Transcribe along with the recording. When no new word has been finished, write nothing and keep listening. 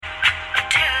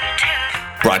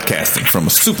Broadcasting from a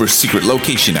super secret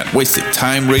location at Wasted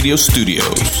Time Radio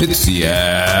Studios. It's the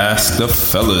Ask the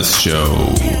Fellas Show.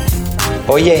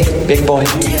 Oye, big boy.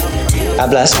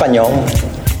 Habla español.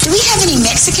 Do we have any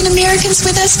Mexican Americans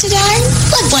with us today?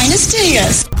 Well, buenos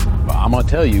dias. Well, I'm going to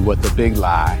tell you what the big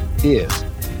lie is.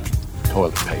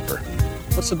 Toilet paper.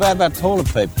 What's so bad about toilet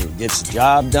paper? It gets the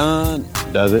job done.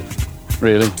 Does it?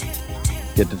 Really?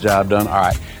 Get the job done? All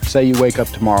right. Say you wake up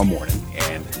tomorrow morning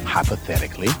and,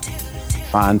 hypothetically,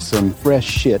 find some fresh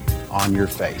shit on your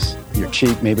face. Your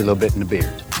cheek, maybe a little bit in the beard.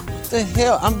 What the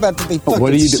hell? I'm about to be fucking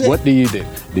What do you do? sick. What do you do?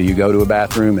 Do you go to a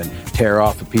bathroom and tear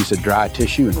off a piece of dry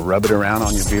tissue and rub it around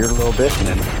on your beard a little bit and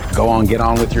then get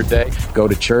on with your day? Go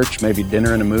to church, maybe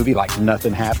dinner and a movie like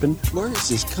nothing happened? Where is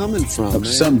this coming from, man?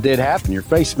 Something did happen. Your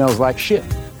face smells like shit,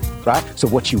 right? So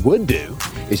what you would do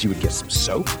is you would get some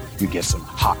soap, you'd get some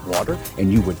hot water,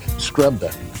 and you would scrub the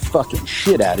fucking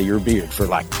shit out of your beard for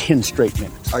like 10 straight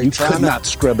minutes. Are you trying could to not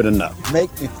scrub it enough. Make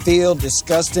me feel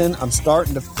disgusting. I'm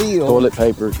starting to feel... Toilet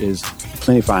paper is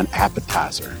plenty fine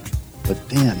appetizer. But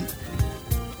then,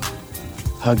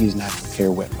 Huggies Natural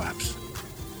Care Wet Wipes.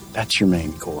 That's your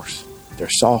main course. They're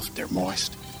soft, they're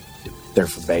moist, they're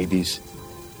for babies.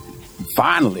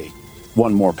 Finally,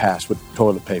 one more pass with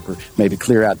toilet paper, maybe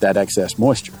clear out that excess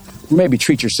moisture. Or maybe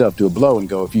treat yourself to a blow and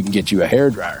go if you can get you a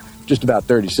hairdryer. Just about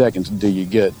 30 seconds will do you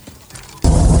good.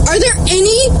 Are there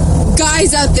any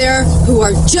guys out there who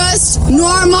are just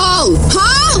normal,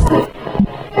 huh?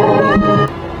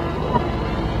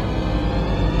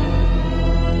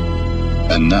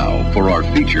 And now for our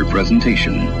feature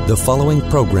presentation. The following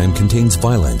program contains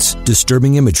violence,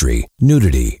 disturbing imagery,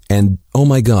 nudity, and, oh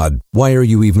my God, why are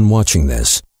you even watching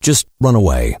this? Just run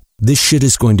away. This shit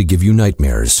is going to give you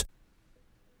nightmares.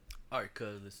 Alright,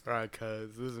 cuz,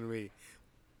 listen to me.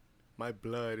 My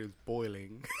blood is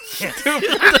boiling.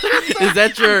 Is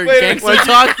that your gangster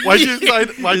talk? Why'd you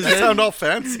sound all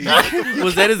fancy?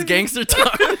 Was that his gangster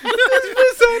talk?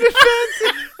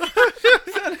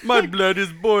 My blood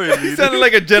is boiling. He sounded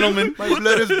like a gentleman. My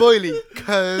blood is boiling,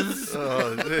 cuz.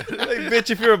 Hey, bitch,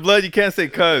 if you're a blood, you can't say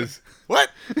cuz. What?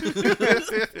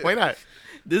 Why not?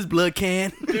 This blood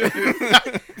can.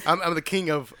 I'm the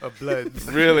king of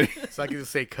bloods. Really? So I can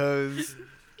just say cuz.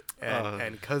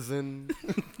 And cousin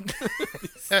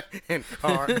and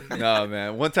car. No,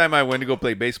 man. One time I went to go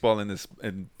play baseball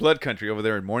in Blood Country over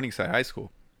there in Morningside High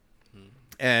School,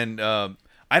 and I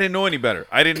didn't know any better.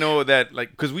 I didn't know that, like,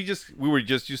 because we were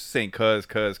just used to saying cuz,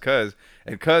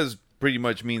 and cuz pretty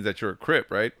much means that you're a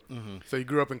Crip, right? Mm-hmm. So you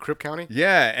grew up in Crip County?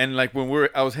 Yeah, and like when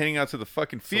I was heading out to the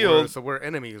fucking field. So we're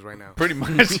enemies right now. Pretty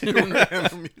much.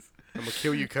 I'm gonna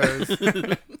kill you, cuz.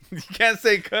 You can't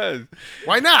say cuz.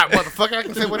 Why not, motherfucker? I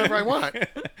can say whatever I want.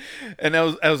 And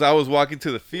as I was walking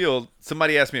to the field,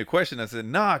 somebody asked me a question. I said,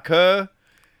 "Nah, cuz."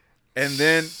 And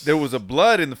then there was a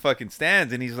blood in the fucking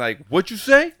stands, and he's like, "What you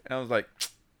say?" And I was like,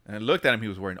 and I looked at him. He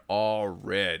was wearing all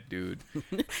red, dude.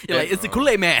 You're like, it's the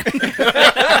Kool-Aid Man. He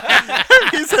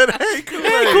said, "Hey,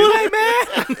 Kool-Aid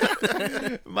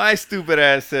Man." My stupid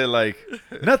ass said like,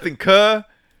 "Nothing, cuz."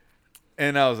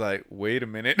 And I was like, wait a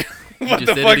minute. What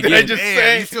the fuck did I just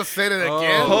say? You still said it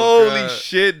again? Holy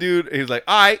shit, dude. He was like,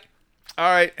 all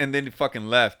right. And then he fucking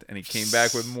left. And he came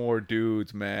back with more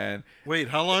dudes, man. Wait,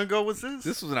 how long ago was this?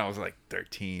 This was when I was like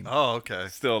 13. Oh, okay.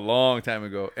 Still a long time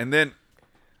ago. And then,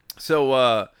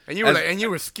 so, and you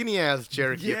were skinny ass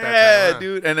Cherokee. Yeah, at that time, huh?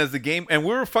 dude. And as the game, and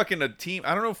we were fucking a team.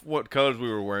 I don't know what colors we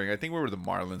were wearing. I think we were the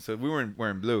Marlins, so we weren't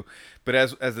wearing blue. But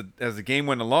as the game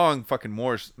went along, fucking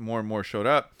more and more showed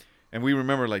up. And we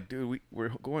remember, like, dude,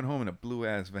 we're going home in a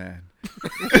blue-ass van.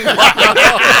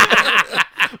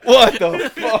 What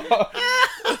the fuck?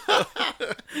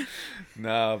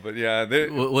 No, but yeah.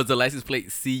 Was the license plate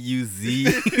CUZ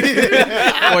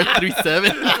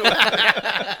 437?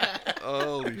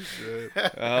 Holy shit.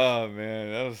 Oh,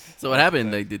 man. That was. So what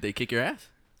happened? Like, did they kick your ass?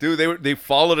 Dude, they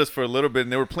followed us for a little bit,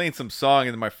 and they were playing some song,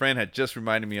 and my friend had just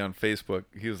reminded me on Facebook.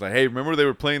 He was like, hey, remember they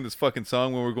were playing this fucking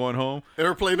song when we were going home? They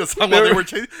were playing a song while they were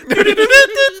chasing... like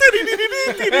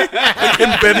in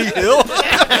Benny Hill?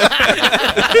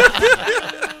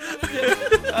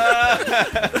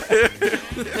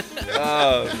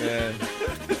 Oh, man.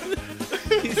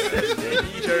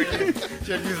 Cherokee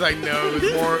like, no,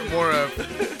 it's more of,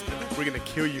 we're going to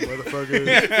kill you, motherfucker.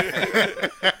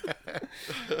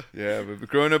 Yeah, but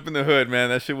growing up in the hood, man,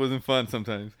 that shit wasn't fun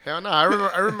sometimes. Hell no. I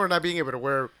remember not being able to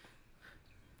wear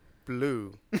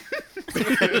blue. You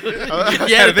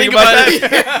had to think about it.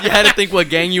 You had to think what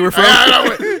gang you were from.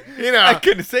 You know, I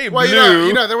couldn't say blue.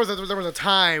 You know, there was a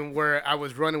time where I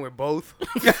was running with both.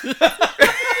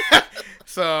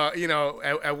 So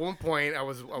at one point I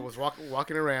was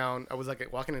walking around. I was like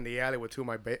walking in the alley with two of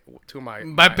my babies.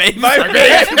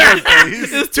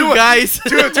 It's two guys.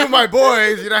 two of my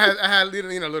boys. I had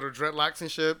little dreadlocks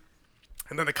and shit.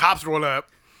 And then the cops roll up,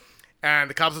 and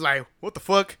the cops are like, "What the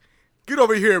fuck? Get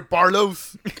over here,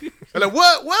 Barlos." I'm like,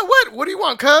 "What? What do you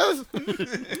want, cuz?"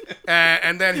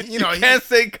 And then you can't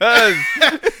say cuz.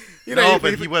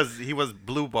 But he was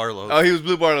Blue Barlow. Oh, he was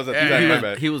Blue Barlows at the time. My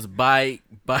bad. He was by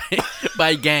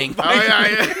gang. Oh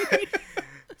yeah.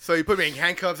 So he put me in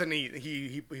handcuffs, and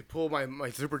he pulled my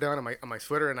zipper down on my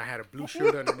sweater, and I had a blue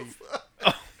shirt underneath.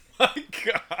 Oh my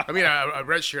god! I mean a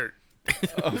red shirt.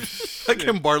 Oh, like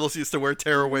him, Barlos used to wear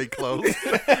tearaway clothes.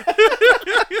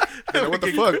 What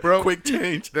the fuck, bro? Quick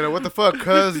change. Then what the fuck?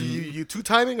 Cuz you two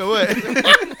timing or what?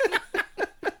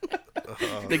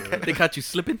 They caught you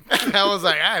slipping. I was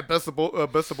like, best of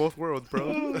both worlds,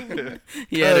 bro.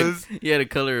 He had a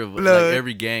color of like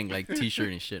every gang, like T-shirt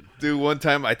and shit. Dude, one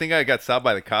time I think I got stopped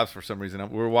by the cops for some reason.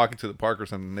 We were walking to the park or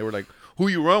something. And they were like, "Who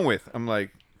you run with?" I'm like,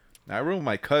 "I run with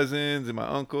my cousins and my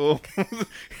uncle." I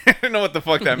didn't know what the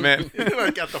fuck that meant.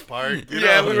 Like at the park. We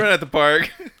run at the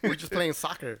park. We're just playing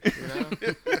soccer. You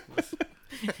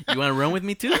want to run with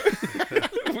me too?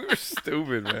 We were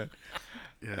stupid, man.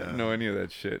 Yeah. I didn't know any of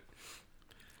that shit.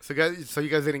 So you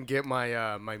guys didn't get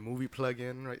my my movie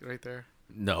plug-in right there?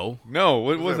 No.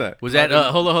 What was that? Was that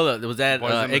hold on? Was that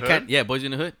Boys in the Hood? Yeah, Boys in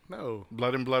the Hood? No.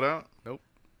 Blood in, Blood out? Nope.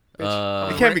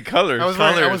 It can't be colors. I was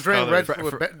wearing red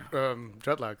with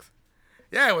dreadlocks.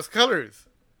 Yeah, it was colors.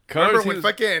 Remember when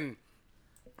fucking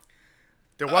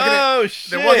they're walking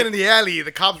they're walking in the alley,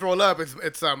 the cops roll up, it's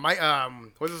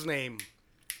what's his name?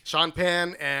 Sean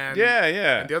Penn and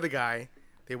and the other guy.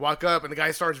 They walk up and the guy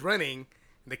starts running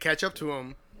and they catch up to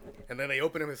him. And then they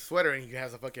open him his sweater, and he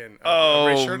has a fucking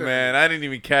red shirt man, I didn't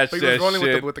even catch that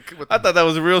shit. With I thought that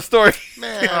was a real story.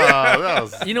 Man, that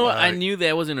was you know what? I knew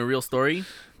that wasn't a real story,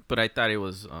 but I thought it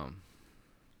was. I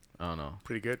don't know.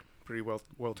 Pretty good, pretty well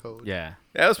told. Yeah,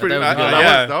 that was pretty.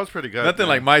 That was pretty good. Nothing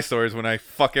like my stories when I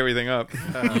fuck everything up.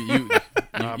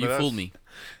 You fooled me.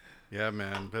 Yeah,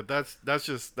 man, but that's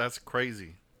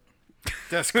crazy.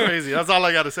 That's crazy. That's all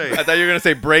I got to say. I thought you were gonna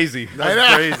say brazy.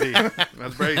 That's crazy.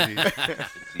 That's brazy. It's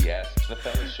the Ask the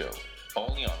Fella Show,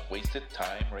 only on Wasted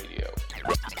Time Radio.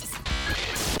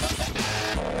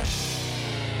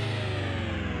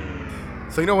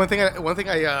 So one thing I was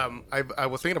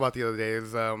thinking about the other day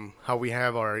is how we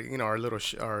have our our little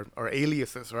our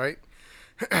aliases, right?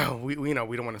 we don't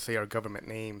want to say our government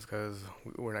names because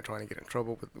we're not trying to get in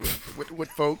trouble with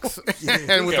folks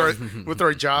and with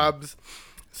our jobs.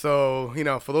 So,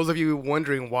 for those of you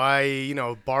wondering why,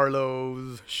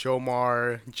 Barlow's,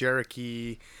 Shomar,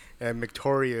 Cherokee, and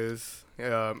Victoria's,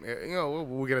 we're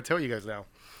going to tell you guys now.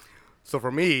 So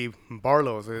for me,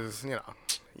 Barlow's is, me.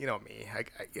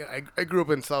 I grew up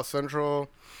in South Central,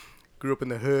 grew up in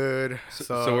the hood.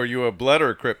 So were you a blood or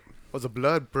a Crip? I was a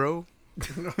blood, bro.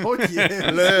 Oh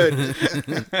yeah, blood.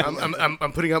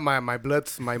 I'm putting up my blood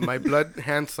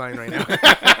hand sign right now.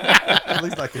 At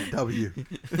least like a W.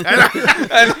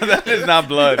 I know that is not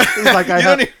blood. It's like I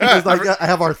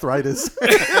have arthritis.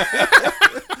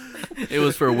 It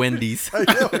was for Wendy's. I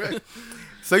know, right?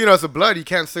 So it's a blood. You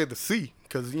can't say the C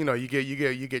because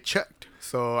you get checked.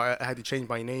 So I had to change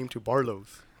my name to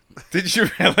Barlow's. Did you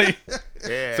really?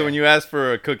 Yeah. So when you asked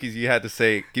for cookies, you had to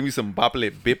say, "Give me some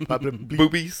boblet bip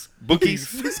boobies, bookies,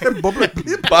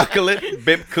 boblet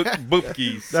bip cook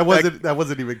bookies." That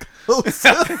wasn't even close.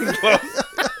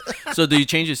 So do you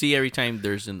change the C every time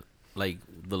there's the every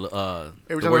the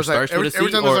time word starts with a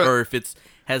C, or if it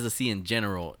has a C in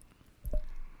general?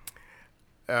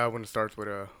 When it starts with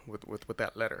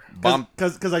that letter.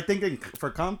 Because I think for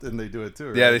Compton they do it too.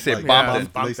 Right? Yeah, they say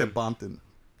Bompton. They say Bompton.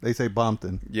 They say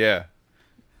Bompton. Yeah.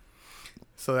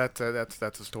 So that's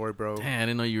a story, bro. Damn, I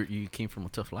didn't know you came from a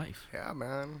tough life. Yeah,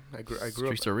 man. I grew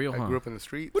Streets up. are real, I huh? grew up in the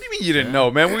streets. What do you mean you didn't know,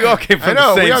 man? We all came from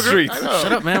the same streets.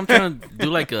 Shut up, man. I'm trying to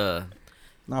do like a.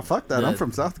 Nah, fuck that. I'm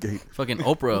from Southgate. Fucking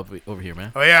Oprah over here,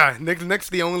 man. Oh yeah, Nick's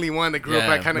the only one that grew up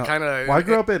like kind of. Well, I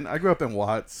grew up in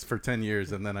Watts for 10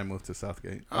 years, and then I moved to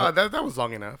Southgate. Oh, that was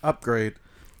long enough. Upgrade.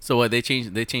 So what they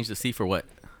changed the C for what?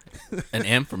 An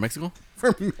M for Mexico?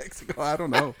 For Mexico, I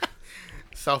don't know.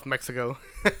 South Mexico.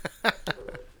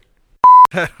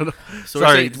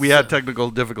 Sorry, we had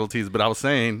technical difficulties, but I was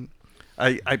saying,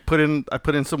 I put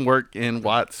in some work in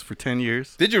Watts for 10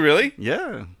 years. Did you really?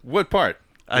 Yeah. What part?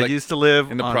 I used to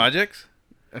live in the projects.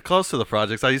 Close to the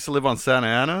projects. I used to live on Santa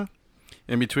Ana,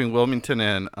 in between Wilmington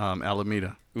and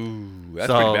Alameda. Ooh,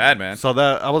 that's pretty bad, man. So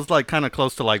that I was like kind of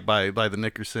close to like by the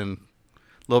Nickerson,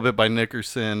 a little bit by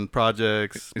Nickerson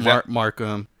projects,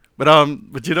 Markham.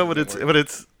 But you know what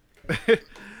it's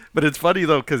But it's funny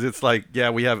though, because it's like, yeah,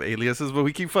 we have aliases, but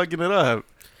we keep fucking it up.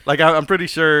 Like I'm pretty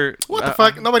sure. What the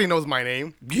fuck? Nobody knows my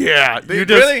name. Yeah,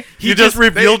 you just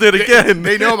revealed it again.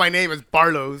 They know my name is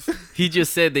Barlow's. He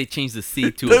just said they changed the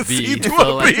C to The a B. C to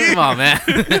So, a like, B. come on,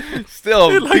 man.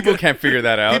 Still, people can't figure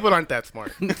that out. People aren't that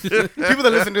smart. People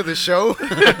that listen to the show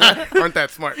aren't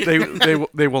that smart.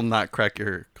 They will not crack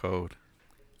your code.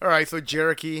 All right, so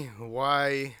Cherokee.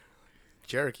 Why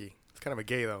Cherokee? It's kind of a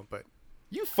gay though, but.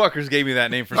 You fuckers gave me that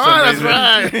name for Oh, some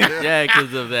that's reason. right. Yeah,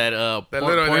 because of that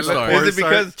porn star. Is it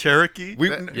because Cherokee?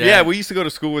 We used to go to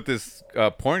school with this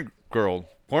porn girl.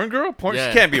 Porn girl? Yeah.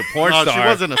 She can't be a porn No, star. she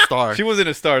wasn't a star. She wasn't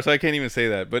a star, so I can't even say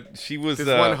that. But she was This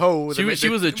one hoe. She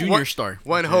was a junior star.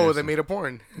 One hoe that made a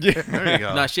porn. Yeah. There you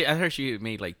go. No, I heard she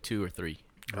made like 2 or 3.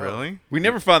 Really? We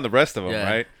never found the rest of them, Yeah.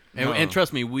 right? And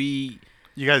trust me, we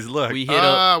guys look. We hit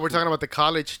up. We're talking about the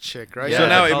college chick, right? Yeah, So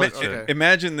now college chick.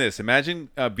 imagine this. Imagine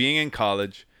being in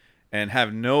college and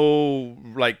have no,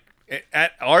 like,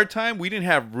 at our time, we didn't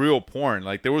have real porn.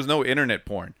 Like, there was no internet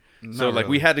porn. So, like,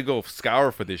 we had to go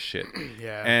scour for this shit.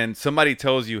 Yeah. And somebody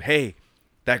tells you, hey,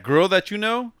 that girl that you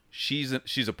know, she's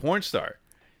a porn star.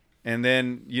 And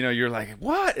then, you're like,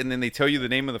 what? And then they tell you the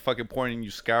name of the fucking porn, and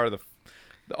you scour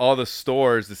all the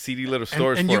stores, the seedy little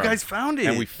stores and for you them. guys found it.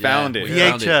 And we found it.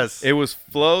 VHS. It was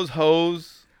Flo's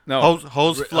Hose. No.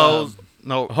 Hose Flows.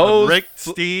 No. Hose. Rick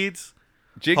Steeds.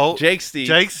 Jake Steeds.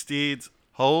 Jake Steeds.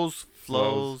 Hose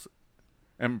Flows.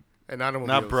 And automobiles.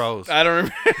 Not bros. I don't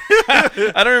remember.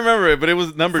 I don't remember it, but it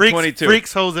was number 22.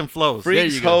 Freaks, Hose, and Flows.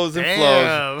 Freaks, Hose, and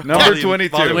Flows. Number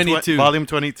 22. Volume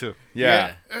 22.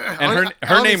 Yeah. And her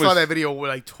I only name saw was that video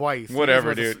like twice.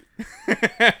 whatever, dude.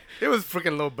 It was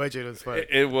freaking low budget as fuck.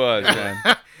 It was,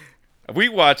 man. We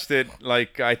watched it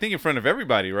like I think in front of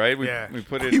everybody, right? We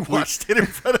put it. We watched it in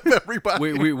front of everybody.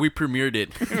 We premiered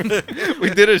it. We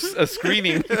did a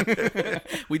screening.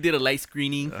 We did a light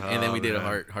screening, and then we did a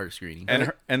heart screening.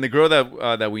 And the girl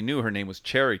that we knew, her name was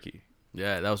Cherokee.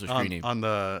 Yeah, that was her screen name on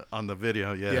the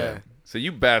video. Yeah. So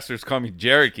you bastards call me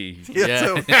Cherokee.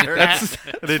 Yeah. That's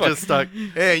they just stuck.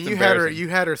 Hey, you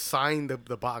had her sign the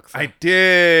box. I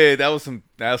did. That was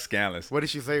scandalous. What did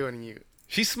she say when you?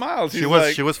 She smiled. She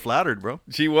was flattered, bro.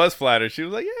 She was flattered. She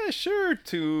was like, "Yeah, sure."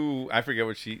 I forget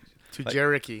what she.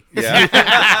 Cherokee.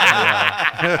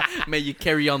 Yeah. May you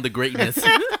carry on the greatness.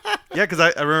 Yeah, because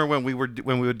I remember when we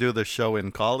would do the show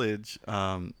in college.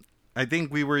 I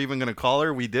think we were even gonna call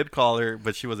her. We did call her,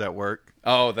 but she was at work.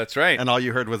 Oh, that's right. And all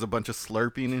you heard was a bunch of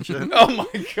slurping and shit. Oh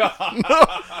my god.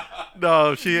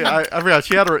 No, I forgot.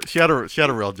 She had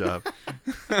a real job.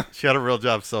 She had a real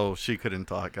job, so she couldn't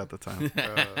talk at the time.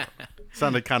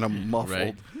 Sounded kind of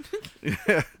muffled.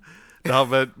 Right. No,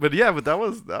 but that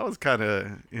was kind of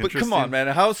interesting. But come on, man,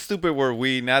 how stupid were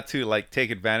we not to like take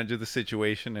advantage of the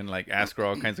situation and like ask her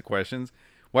all kinds of questions?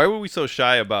 Why were we so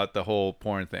shy about the whole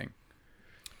porn thing?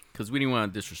 Because we didn't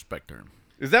want to disrespect her.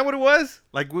 Is that what it was?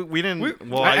 Like we didn't.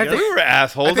 I think we were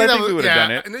assholes. I think we would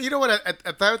have done it. You know what?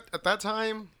 At that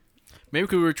time. Maybe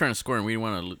because we were trying to score and we didn't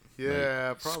want to.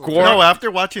 Yeah, probably. Score? No,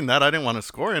 after watching that, I didn't want to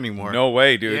score anymore. No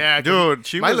way, dude. Yeah, dude.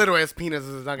 My little ass penis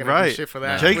is not gonna do shit for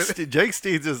that. Jake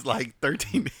Steeds is like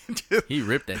 13 inches. He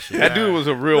ripped that shit. That dude was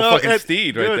a real fucking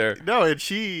steed right there. No, and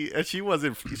she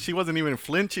wasn't even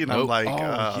flinching. Nope. I'm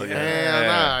like,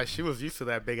 nah, she was used to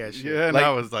that big ass shit. Yeah, and like,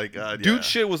 I was like, God, dude,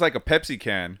 shit was like a Pepsi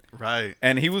can, right?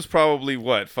 And he was probably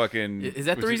what fucking. Is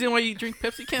that the reason why you drink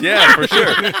Pepsi cans? Yeah, for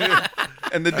sure.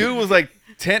 And the dude was like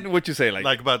 10. What you say?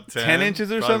 Like about 10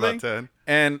 inches or something. About 10.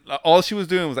 And all she was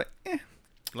doing was like,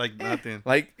 like nothing.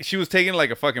 Like she was taking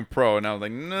like a fucking pro, and I was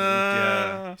like,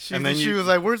 nah. Yeah. She was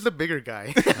like, "Where's the bigger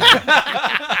guy?"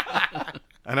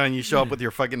 And then you show up with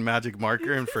your fucking magic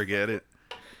marker and forget it,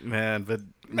 man. But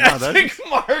magic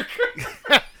marker.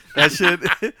 That shit.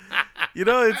 You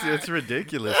know, it's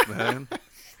ridiculous, man.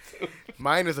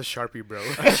 Mine is a Sharpie, bro.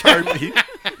 Sharpie.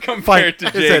 Compared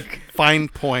to Jake. It's a fine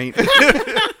point.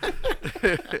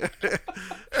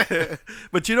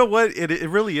 But you know what? It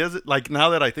really is. Like, now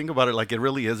that I think about it, like, it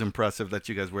really is impressive that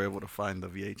you guys were able to find the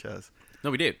VHS. No,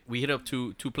 we did. We hit up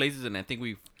two places, and I think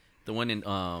the one in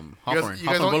Hawthorne. You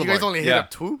guys only hit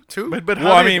up two? But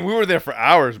well, I mean, we were there for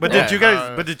hours. But did you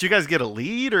guys get a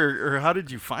lead, or how did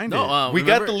you find it? We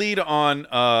got the lead on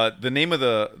the name of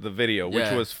the video,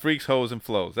 which was Freaks, Hoes, and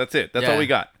Flows. That's it. That's all we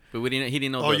got. But he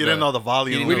didn't know. Oh, you didn't know the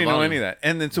volume. We didn't know any of that,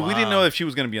 and then so we didn't know if she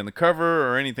was going to be on the cover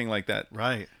or anything like that.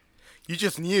 Right. You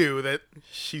just knew that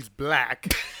she's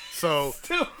black. So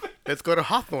let's go to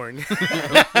Hawthorne.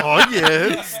 Oh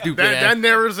yeah, Stupid. That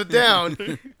narrows it down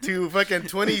to fucking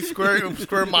 20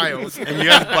 square miles. and you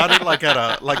guys bought it like at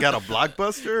a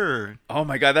Blockbuster. Or? Oh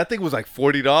my god, that thing was like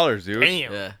 $40, dude.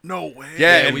 Damn. Yeah. No way.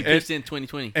 Yeah, Yeah, and, we and, pitched in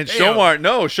 2020. and Damn.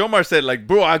 Shomar said like,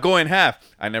 bro, I go in half.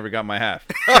 I never got my half,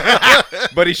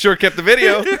 but he sure kept the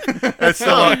video. It's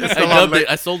still on, it's I still on, dubbed it.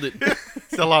 I sold it.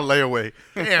 still on layaway.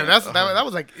 Damn, that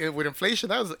was like with inflation,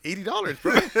 that was $80,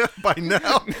 bro. By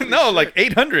now. No, like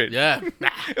 800. Yeah.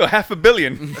 $500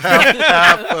 million.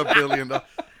 half $1 billion.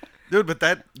 Dude, but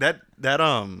that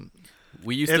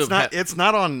We used it's to not it's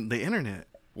not on the internet.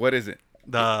 What is it?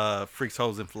 The Freaks,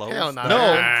 Hoes, and Flows. Hell no. No,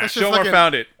 That's just Shomar fucking-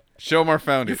 found it. Shomar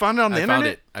found You it. found it on the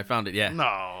internet? I found it. Yeah.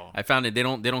 No. I found it. They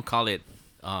don't call it.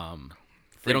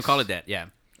 They don't call it that. Yeah.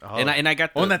 Oh. And I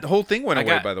got. Oh, and that whole thing went I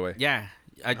away, got- by the way. Yeah.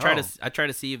 I tried Oh.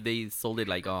 to see if they sold it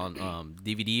like on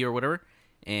DVD or whatever,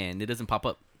 and it doesn't pop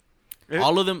up. It-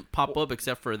 All of them pop up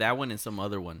except for that one and some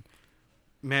other one.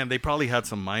 Man, they probably had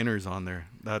some minors on there.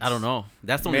 That's I don't know.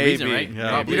 That's the only Maybe. reason, right? Yeah.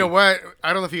 Probably. You know what?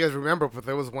 I don't know if you guys remember, but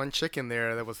there was one chick in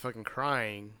there that was fucking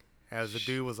crying as the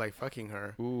dude was like fucking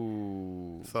her.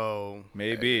 Ooh. So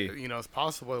Maybe. you know, it's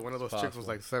possible that one of those chicks was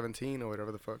like 17 or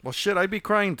whatever the fuck. Well, shit, I'd be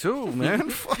crying too,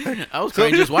 man. I was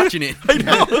crying just watching it.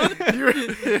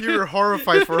 you were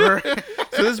horrified for her.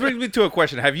 So this brings me to a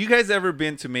question. Have you guys ever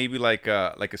been to maybe like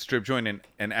a strip joint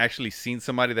and actually seen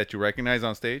somebody that you recognize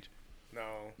on stage? No.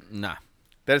 Nah.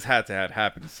 That has had to have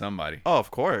happened to somebody. Oh,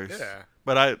 of course. Yeah.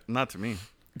 But not to me.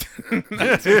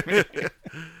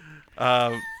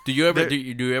 Do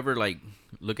you ever like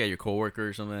look at your coworker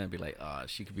or something and be like,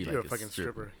 she could be You're like a fucking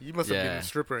stripper. stripper. You must have been a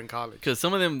stripper in college. Because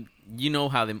some of them, you know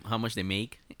how much they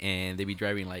make, and they be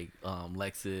driving like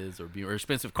Lexus or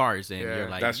expensive cars, and Yeah, you're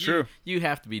like, that's true. You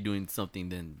have to be doing something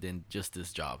than just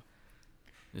this job.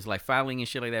 It's like filing and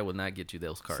shit like that will not get you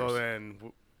those cars. So then,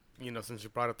 you know, since you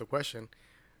brought up the question,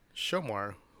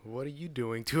 Shomar, what are you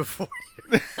doing to afford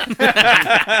it?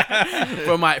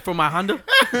 for my Honda.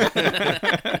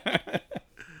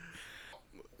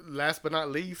 Last but not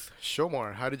least,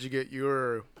 Shomar, how did you get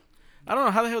your? I don't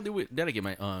know how the hell did I get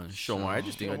my Shomar. I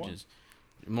just think I just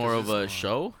more of a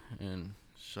show and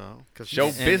show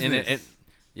business. And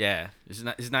yeah,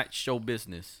 it's not show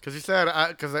business. Because you said,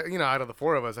 you know, out of the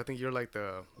four of us, I think you're like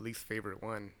the least favorite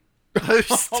one.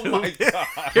 Oh my god!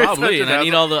 Probably, and I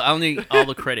need all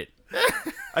the credit.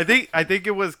 I think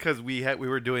it was because we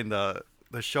were doing the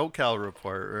SoCal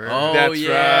report. Right? Oh, That's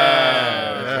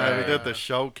yeah. right. Yeah, we did the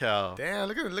SoCal. Damn,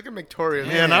 look at Victoria.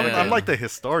 Man, I'm like the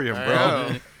historian, bro.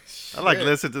 know. I like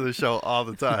listen to the show all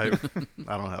the time.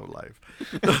 I don't have a life.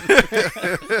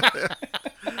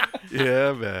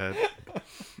 Yeah, man.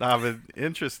 Nah, but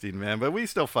interesting, man. But we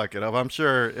still fuck it up. I'm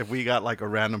sure if we got like a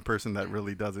random person that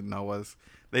really doesn't know us,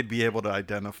 they'd be able to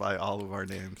identify all of our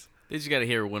names. They just got to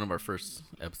hear one of our first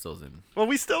episodes, and Well,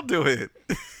 we still do it.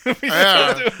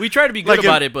 we try to be good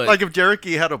about it. But like if Jericho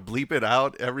had to bleep it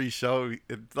out every show,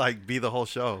 it'd like be the whole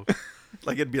show.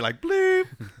 Like it'd be like bleep,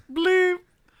 bleep.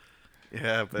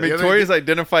 Yeah, but Victoria's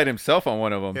identified himself on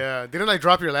one of them. Yeah, didn't I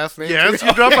drop your last name? yes, too?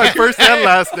 you dropped my first and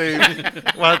last name.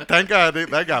 Well, thank God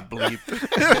that got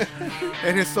bleeped.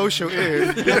 And his social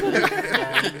is.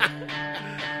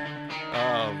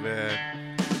 Oh man.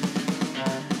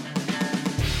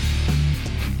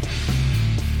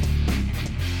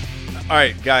 All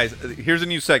right, guys. Here's a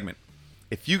new segment.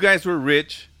 If you guys were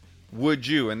rich, would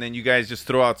you? And then you guys just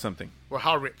throw out something. Well,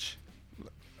 how rich?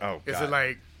 Oh, Is God. it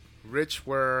like rich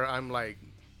where I'm like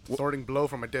sorting blow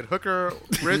from a dead hooker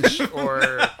rich,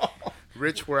 or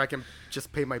rich where I can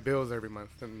just pay my bills every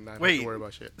month and not have Wait, to worry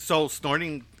about shit? So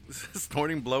snorting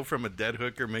blow from a dead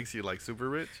hooker makes you like super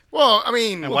rich? Well, I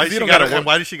mean, And why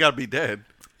does she gotta be dead?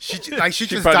 She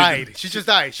just probably died. She just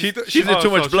died. She She's did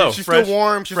too much blow. still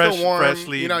warm. She's fresh- still warm.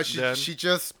 freshly You know, dead. she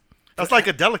just That's like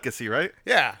a delicacy, right?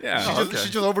 yeah. Yeah. She, Oh, just, okay.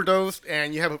 she just overdosed,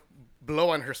 and you have a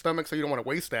blow on her stomach, so you don't want to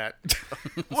waste that.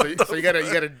 so you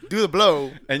gotta do the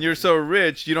blow. And you're so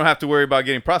rich, you don't have to worry about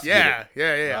getting prosecuted.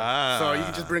 Yeah. So you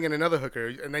can Ah. just bring in another hooker,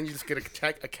 and then you just get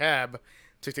a cab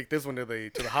to take this one to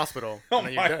the hospital, and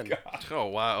then you're done. Oh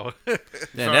wow.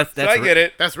 yeah, So I get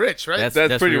it. That's rich, right?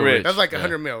 That's pretty real rich. That's like Yeah.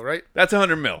 100 mil, right? That's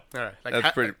 100 mil. All right. Like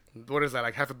That's pretty. What is that?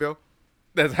 Like half a bill?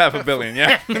 That's $500 million.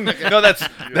 Yeah. No, that's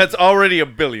already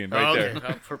 $1 billion right okay.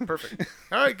 there. Perfect.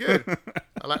 All right, good.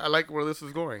 I like where this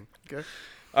is going. Okay.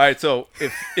 All right. So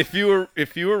if you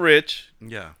were rich,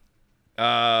 Yeah.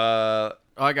 Oh,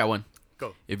 I got one.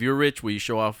 Go. If you're rich, will you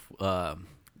show off,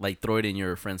 like throw it in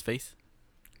your friend's face?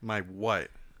 My what?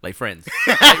 like friends.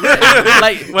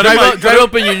 like drive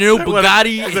up in your new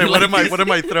Bugatti. What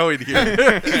am I throwing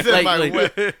here?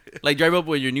 like drive up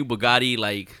with your new Bugatti.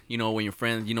 Like, you know, when your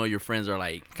friends are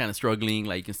like kind of struggling.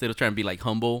 Like, instead of trying to be like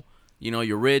humble, you know,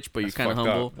 you're rich but you're kind of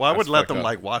humble. Well, I would let them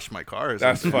like wash my cars.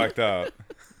 That's fucked up.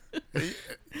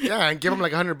 Yeah, and give them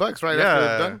like $100, right? Yeah.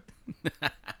 After done.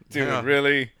 Dude,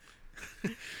 really?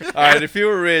 All right, if you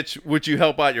were rich, would you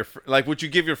help out would you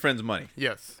give your friends money?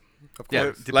 Yes, of Yeah,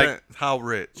 course. like how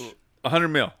rich? 100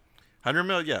 mil. 100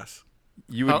 mil, yes.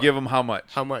 You would give them how much?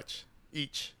 How much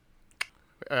each?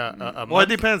 Well, it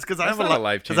depends because I have a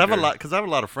lot. Because I have a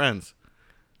lot of friends.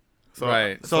 So,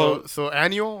 right. So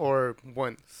annual or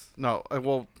once? No.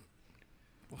 Well,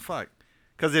 fuck.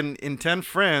 Because in 10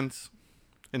 friends,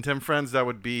 that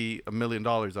would be $1 million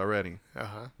already.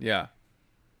 Yeah.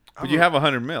 But you have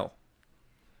 100 mil.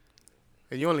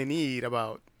 And you only need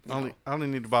about... I only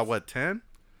need about, what, 10?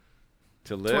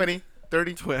 To live? 20,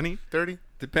 30. 20? 30.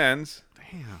 Depends.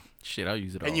 Damn. Shit, I'll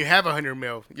use it all. And you have 100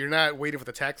 mil. You're not waiting for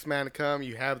the tax man to come.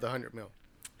 You have the 100 mil.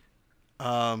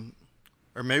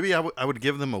 Or maybe I would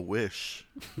give them a wish.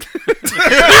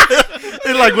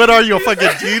 They're like, what are you, a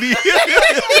fucking genie?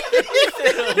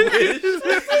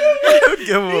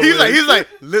 He's like,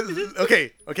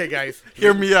 okay, guys,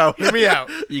 hear me out.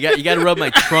 You got to rub my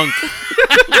trunk.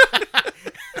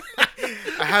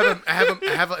 I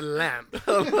have a lamp.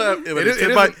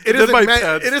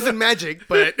 It isn't magic,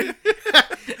 but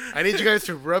I need you guys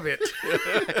to rub it.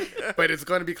 But it's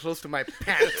going to be close to my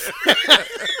pants.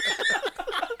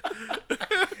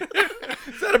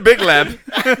 It's not a big lamp.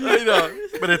 I know,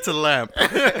 but it's a lamp.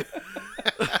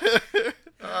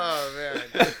 Oh man.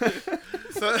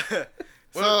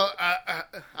 So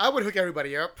I would hook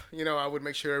everybody up. You know, I would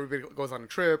make sure everybody goes on a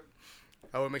trip.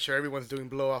 I would make sure everyone's doing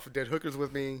blow off of dead hookers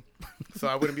with me, so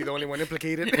I wouldn't be the only one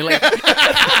implicated.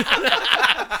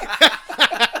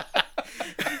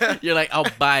 You're like, I'll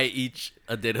buy each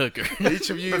a dead hooker. Each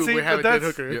of you will have a dead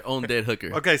hooker. Your own dead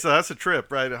hooker. Okay, so that's a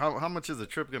trip, right? How much is a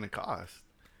trip going to cost?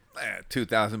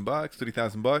 $2,000,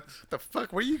 $3,000. The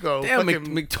fuck? Where you go? Damn,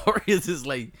 Victoria's is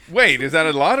like... Wait, is that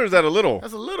a lot or is that a little?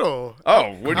 That's a little.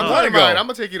 Oh, where do you want to go? I'm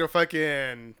going to take you to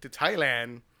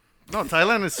Thailand. No,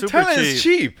 Thailand is super Thailand is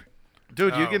cheap.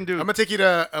 Dude, you can do... I'm going to take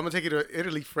you to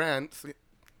Italy, France.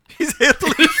 He's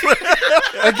Italy.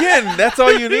 Again, that's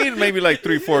all you need. Maybe like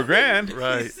 $3-4 grand.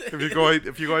 Right. If you're going.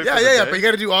 Yeah. But you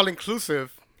got to do all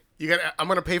inclusive. I'm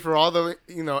gonna pay for all the,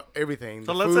 everything.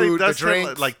 So the let's food, say that's the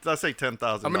drinks. let's say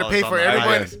 $10,000. I'm gonna pay for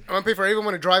everyone. I'm gonna pay for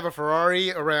everyone to drive a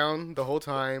Ferrari around the whole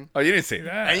time. Oh, you didn't say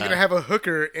that. And you're gonna have a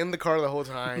hooker in the car the whole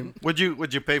time. Would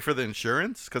you pay for the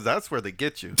insurance? Because that's where they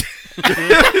get you.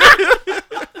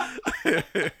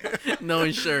 No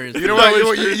insurance. You know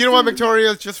what? You know what,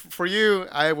 Victoria? Just for you,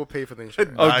 I will pay for the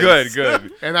insurance. Oh, nice.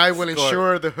 Good. And I will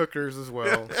insure the hookers as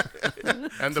well.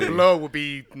 And the blow will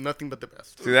be nothing but the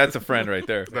best. See, that's a friend right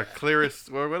there. The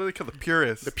clearest. What do they call the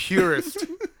purest? The purest.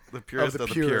 The purest of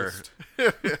the purest.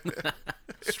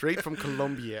 Straight from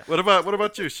Colombia. What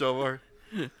about you, Shovar?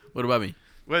 What about me?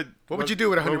 What would you do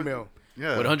with 100 mil?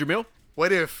 Yeah. With 100 mil?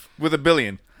 What if? With $1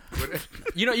 billion.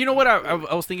 You know what I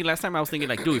was thinking last time? I was thinking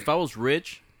like, dude, if I was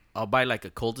rich, I'll buy like a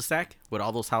cul-de-sac with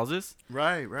all those houses.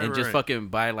 Right. And just fucking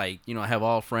buy like, have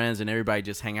all friends and everybody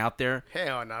just hang out there.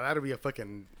 Hell no, that'd be a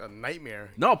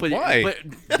nightmare. No, but why?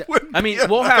 I mean,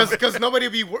 we'll have because nobody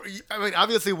would be. I mean,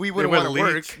 obviously we wouldn't want to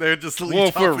work. They're just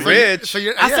well for rich. So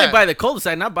I say buy the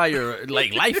cul-de-sac, not buy your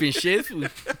like life and shit.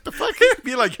 The fuck?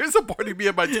 Be like, you're supporting me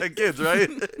and my 10 kids, right?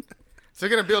 So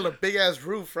you're gonna build a big ass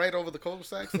roof right over the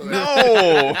cul-de-sac? So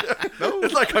no,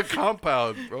 it's like a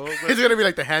compound, bro. It's gonna be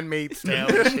like the Handmaid's Tale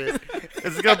and shit.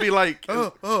 It's gonna be like,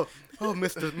 oh,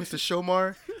 Mr.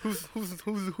 Shomar,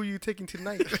 who you taking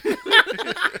tonight?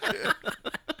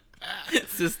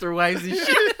 Sister wives and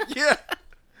shit. Yeah.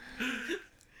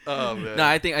 Oh man. No,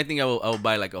 I think I will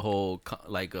buy like a whole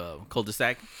like a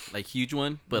cul-de-sac, like huge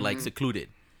one, but like secluded,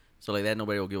 so like that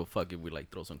nobody will give a fuck if we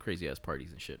like throw some crazy ass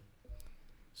parties and shit.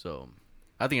 So,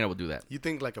 I think I would do that. You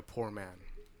think like a poor man.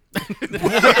 What the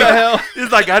hell?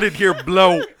 It's like I didn't hear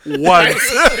blow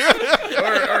once.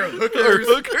 or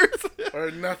hookers. Or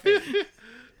nothing.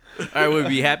 I would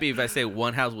be happy if I say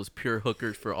one house was pure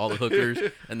hookers for all the hookers,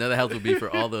 another house would be for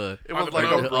all the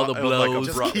blows.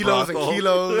 Just kilos and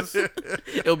kilos.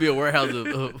 It'll be a warehouse of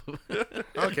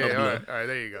okay, all right,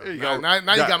 there you go. Now you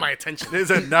got my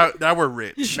attention. Now we're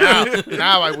rich.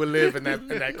 Now I will live in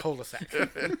that cul-de-sac.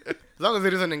 As long as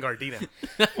it isn't in Gardena.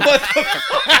 What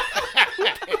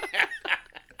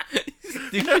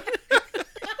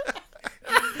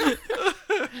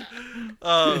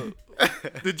the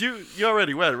did you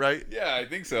already went, right? Yeah, I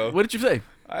think so. What did you say?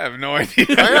 I have no idea.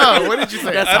 I know. What did you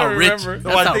say? That's I how don't rich. remember.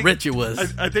 That's how think- rich it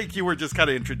was. I think you were just kind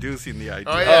of introducing the idea.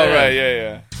 Oh, Oh, yeah. right.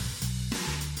 Yeah.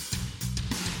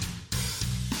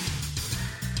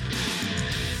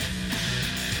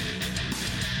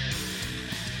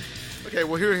 Okay,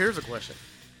 well here's a question.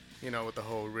 You know, with the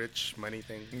whole rich money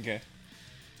thing. Okay.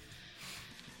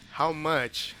 How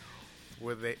much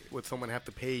would someone have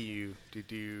to pay you to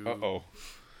do? Uh-oh.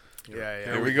 Yeah.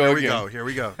 Here we go again. Here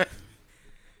we go.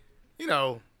 You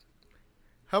know,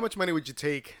 how much money would you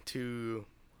take to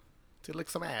lick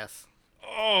some ass?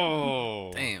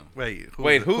 Oh. Damn. Wait,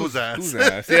 who's ass? Who's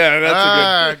ass? Yeah,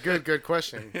 that's a good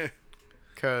question.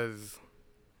 Cause,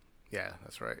 yeah,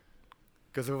 that's right.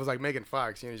 Because if it was like Megan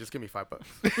Fox, just give me $5.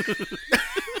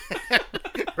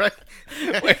 Right?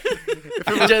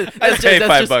 That's pay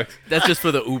just- $5. That's just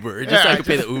for the Uber. Just so I can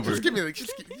pay the Uber. Just give me,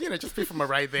 just pay for my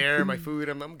ride there, my food.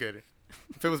 I'm good.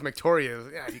 If it was Victoria's,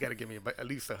 you got to give me at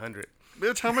least 100.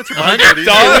 Bitch, how much am I getting? We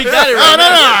got it right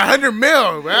No, 100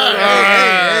 mil.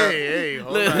 Well, hey,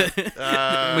 hold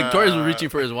on. Victoria's was reaching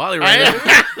for his wallet right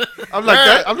now.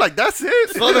 I'm like, that's it.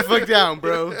 Slow the fuck down,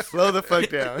 bro. Slow the fuck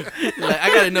down. Like, I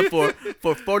got enough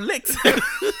for 4 licks.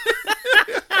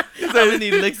 How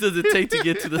many licks does it take to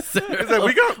get to the center? He's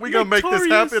like, we gonna make this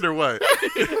happen or what?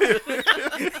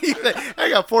 He's like, I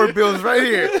got 4 bills right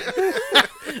here.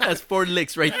 That's 4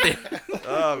 licks right there.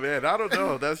 Oh man, I don't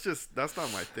know. That's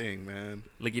not my thing, man.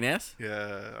 Licking ass?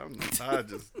 Yeah,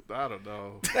 I don't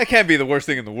know. That can't be the worst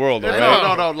thing in the world, though,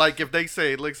 right? No. Like if they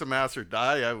say lick some ass or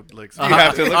die, I would lick some. You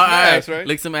have to lick some ass, right?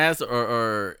 Lick some ass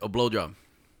or a blowjob.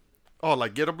 Oh,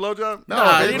 like get a blowjob?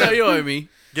 No, you know what I mean.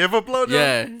 Give a blowjob?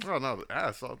 Yeah. Oh no,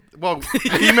 ass. Well,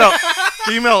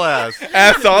 female ass.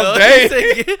 Ass all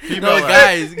day. No,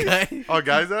 guys. Oh,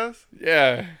 guys ass?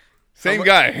 Yeah. Same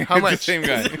guy. How It's much? the same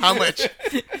guy. How much?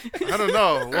 I don't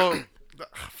know. Well,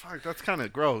 fuck, that's kind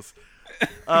of gross.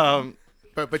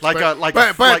 But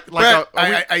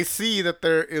I see that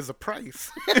there is a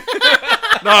price.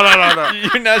 No.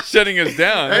 You're not shutting us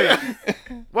down. Hey,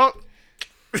 well,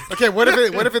 okay, what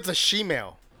if it's a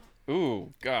she-male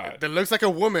Ooh, God. that looks like a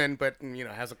woman but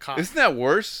has a cock? Isn't that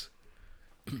worse?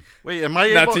 wait, am I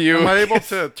Not able? to you. Am I able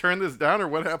to turn this down, or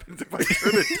what happens if I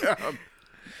turn it down?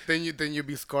 Then you'll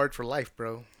be scarred for life,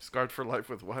 bro. Scarred for life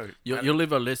with what? You'll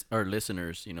leave our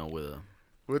listeners,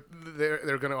 with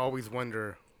They're gonna always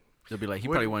wonder. they'll be like, he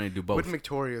probably wanted to do both. Would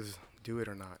Victoria's do it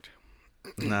or not?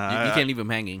 Nah, You can't leave him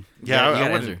hanging. Yeah, You I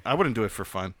gotta wouldn't. answer. I wouldn't do it for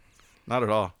fun. Not at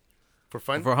all. For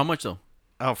fun? For how much though?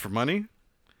 Oh, for money?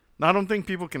 No, I don't think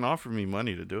people can offer me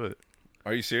money to do it.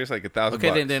 Are you serious? Like $1,000?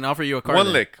 Okay, then offer you a card. One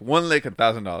then. lick,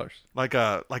 $1,000. Like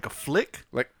a flick?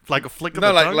 Like a flick of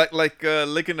no, the tongue? like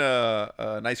licking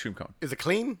an ice cream cone. Is it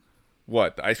clean?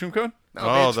 What, the ice cream cone? No, Oh,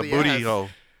 bitch, the booty ass. hole.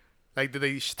 Like, do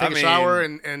they take a shower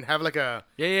and have like a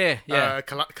Yeah.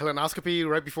 colonoscopy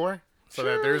right before, so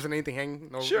that there isn't anything hanging?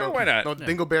 No, Sure, no, why not? No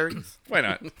dingleberries. Why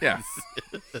not? Yeah.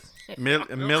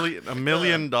 $1 million.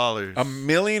 $1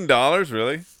 million,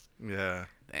 really? Yeah.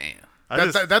 Damn.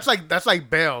 That's like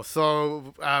bail.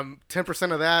 So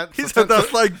 10% of that. He so said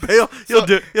that's like bail. He'll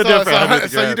do it for $100,000.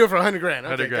 So you do it for $100,000. Okay,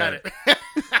 100 got it.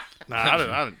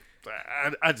 Nah,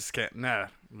 I just can't. Nah,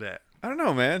 that. I don't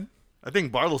know, man. I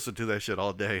think Bartles would do that shit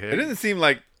all day. Hey? It doesn't seem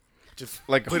like Just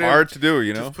like put hard it, to do,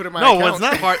 you know? Just put it in my No, account. it's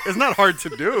not hard. It's not hard to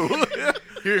do.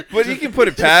 Here, But you can put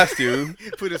it past you.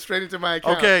 put it straight into my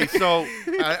account. Okay, so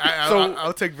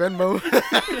I'll take Venmo.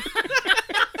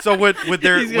 so would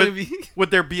He's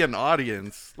there be an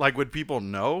audience? Like, would people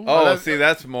know? Oh, see,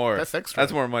 that's more. that's extra.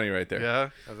 That's more money right there. Yeah.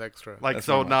 That's extra. Like, That's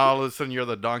so normal. now all of a sudden you're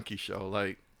the donkey show.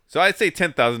 Like, So I'd say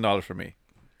 $10,000 for me.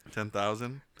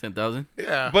 10,000. 10,000.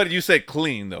 Yeah. But you say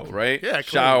clean though, right? Yeah. Clean.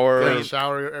 Shower. Clean,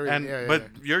 shower. Everything. And yeah, but yeah.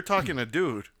 you're talking a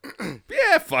dude.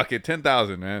 Yeah, fuck it,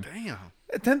 10,000, man. Damn.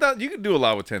 10,000. You can do a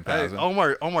lot with Hey, 10,000.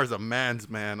 Omar's a man's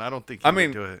man. I don't think he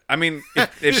would do it. I mean,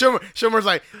 if Schumer's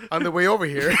like, on the way over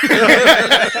here.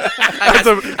 As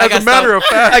a matter of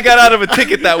fact, I got out of a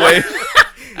ticket that way.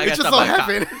 I it got just stopped so by a cop.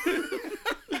 happened.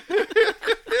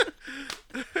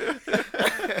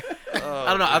 I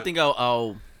don't know. I think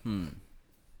I'll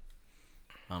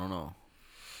I don't know.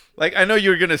 Like, I know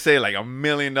you're gonna say like $1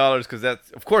 million because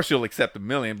that's, of course, you'll accept $1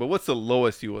 million. But what's the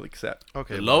lowest you will accept?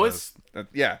 okay, The lowest?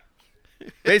 Yeah,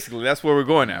 basically that's where we're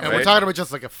going at, And right? we're talking about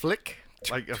just like a flick.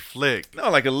 like a flick, No,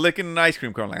 like a licking an ice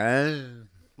cream cone,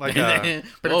 like like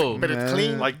Oh, But it's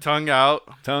clean. like tongue out.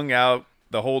 tongue out,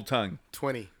 the whole tongue.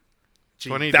 20. G.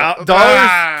 $20.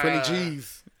 Dollars? 20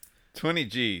 G's. 20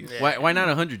 G's. why not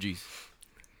 100 G's?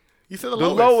 You said the The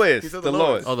lowest. lowest. You said The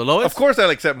lowest. Oh, the lowest? Of course, I'll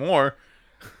accept more.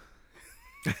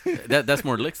 That's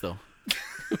more licks though.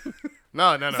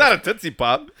 No. It's not a Tootsie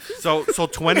Pop. So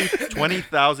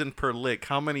 20,000 per lick.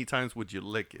 How many times would you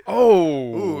lick it?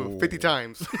 Ooh, 50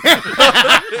 times.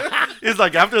 It's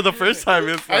like after the first time,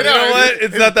 it's like, I know, You know what?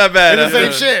 It's not that bad. It's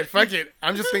the same shit. Fuck it.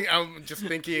 I'm just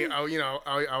thinking.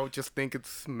 I'll just think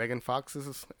it's Megan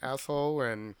Fox's asshole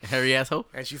and hairy asshole,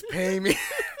 and she's paying me.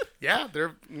 Yeah,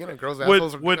 they're girls'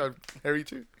 assholes are hairy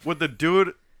too. Would the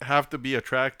dude have to be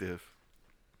attractive?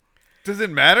 Does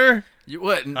it matter?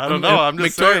 What? I don't know. I'm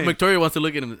just saying. Victoria wants to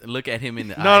look at him in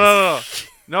the eyes.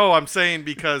 No. I'm saying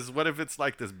because what if it's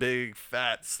like this big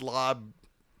fat slob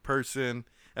person,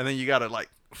 and then you gotta like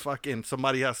fucking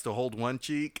somebody has to hold one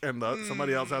cheek and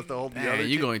somebody else has to hold the other. You're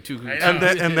cheek. going too. And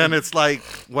then it's like,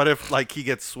 what if like he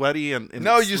gets sweaty and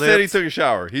no, you said he took a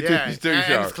shower. He took a shower.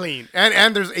 And it's clean.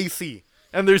 And there's AC.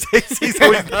 And there's AC,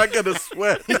 so he's not gonna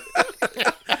sweat.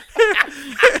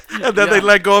 And then they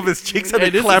let go of his cheeks and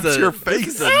it claps your face.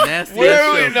 This is a nasty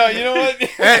Wait, no, you know what?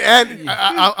 and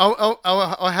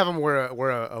I'll have him wear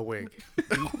a wig,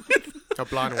 a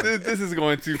blonde one. This is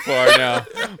going too far now.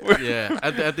 Yeah,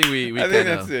 I think we. I think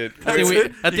that's it. I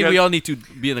think we all need to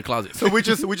be in the closet. So we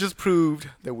just proved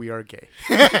that we are gay.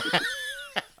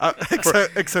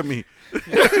 Except me. It's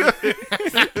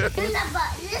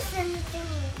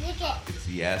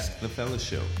the Ask the Fella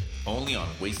Show, only on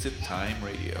Wasted Time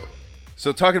Radio.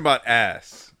 So talking about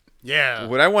ass. Yeah.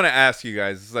 What I want to ask you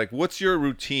guys is like, what's your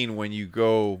routine when you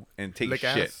go and take Lick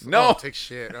shit? ass? No, take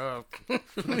shit. Oh.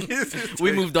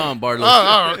 We moved on, Barlow.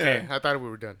 Oh, okay. I thought we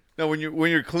were done. No, when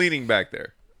you're cleaning back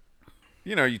there,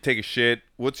 you take a shit.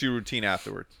 What's your routine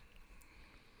afterwards?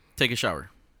 Take a shower.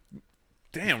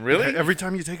 Damn, really? Every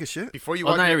time you take a shit? Before you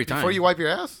not every time. Before you wipe your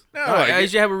ass? No, I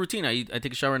usually have a routine. I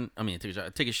take a shower. I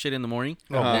take a shit in the morning.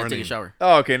 And then take a shower.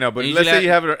 Oh, okay, no, but let's say you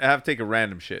have to take a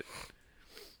random shit.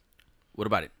 What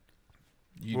about it?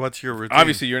 What's your routine?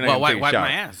 Obviously, you're not going to take a wipe shower.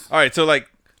 my ass. All right, so like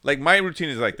my routine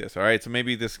is like this. All right, so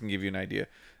maybe this can give you an idea.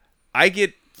 I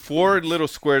get 4 little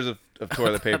squares of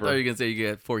toilet paper. I thought you were gonna say you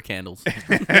get 4 candles.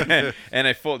 And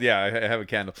I fold. Yeah, I have a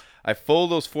candle. I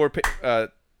fold those 4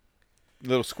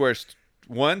 little squares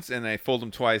once, and I fold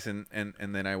them twice, and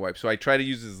then I wipe. So I try to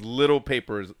use as little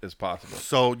paper as possible.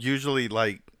 So usually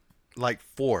like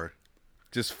 4.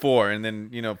 Just 4, and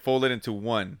then fold it into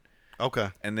 1. Okay.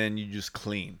 And then you just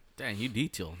clean. Dang, you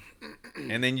detail.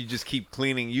 And then you just keep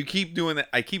cleaning. You keep doing that.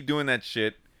 I keep doing that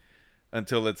shit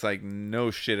until it's like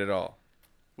no shit at all.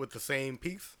 With the same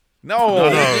piece? No.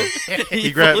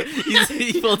 He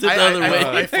folds it the other way.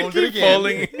 I fold it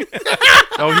again.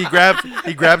 No, he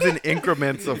grabs in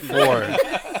increments of 4.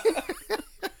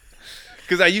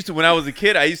 Because when I was a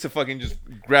kid, I used to fucking just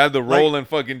grab the roll and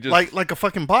fucking just like a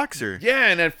fucking boxer. Yeah,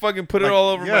 and I'd fucking put it all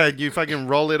over. Yeah, you fucking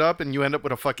roll it up and you end up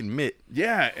with a fucking mitt.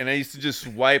 Yeah, and I used to just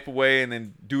wipe away and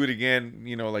then do it again.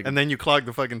 And then you clog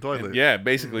the fucking toilet. Yeah,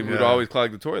 basically, we would always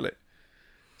clog the toilet.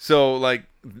 So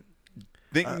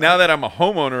now that I'm a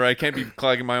homeowner, I can't be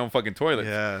clogging my own fucking toilet.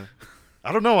 Yeah,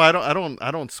 I don't know. I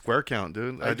don't square count,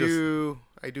 dude. I do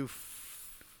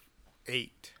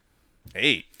 8.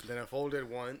 8. Then I fold it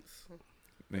once.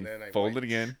 And then I fold it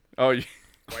again. Oh,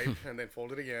 wipe and then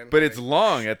fold it again. But it's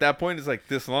long. At that point, it's like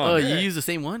this long. Oh, you use the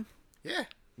same one? Yeah.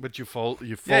 But you fold.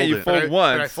 Yeah, you fold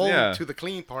once. But I fold to the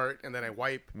clean part, and then I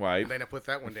wipe. Wipe. And then I put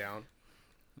that one down.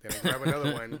 Then I grab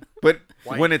another one. But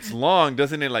wipe. when it's long,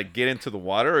 doesn't it like get into the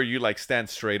water, or you like stand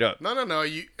straight up? No.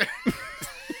 You.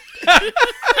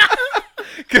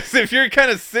 Because if you're kind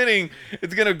of sitting,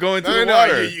 it's gonna go into the No.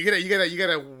 water. You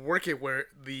gotta work it where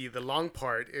the long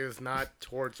part is not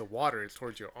towards the water; it's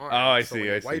towards your arm. Oh, I so see. When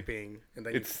you're I see. wiping, and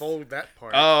then you fold that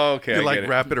part. Oh, okay. You like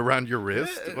wrap it around your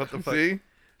wrist. What the fuck? See,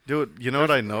 dude. You know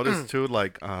what I noticed too?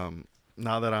 Like,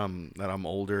 now that I'm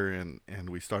older and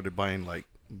we started buying like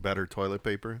better toilet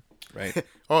paper. Right.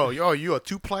 Oh, you a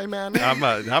 2-ply man? I'm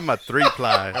a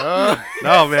 3-ply.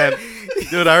 No, man.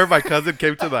 Dude, I heard my cousin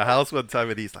came to the house one time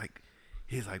and he's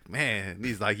like, man,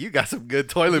 you got some good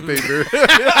toilet paper.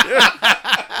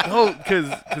 Oh,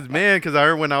 because I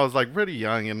heard when I was like pretty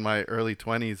young in my early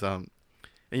 20s, and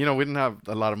we didn't have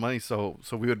a lot of money, so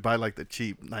we would buy like the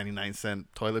cheap 99-cent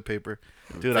toilet paper.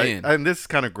 Dude, and this is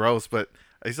kind of gross, but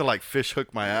I used to like fish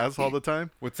hook my ass all the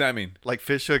time. What's that mean? Like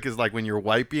fish hook is like when you're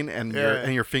wiping and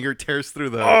your finger tears through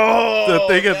the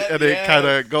thing and it kind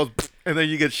of goes and then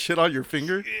you get shit on your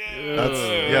finger.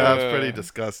 That's pretty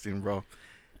disgusting, bro.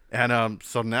 And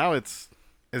so now it's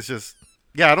just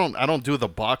I don't do the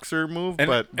boxer move,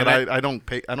 but I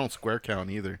don't square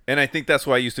count either. And I think that's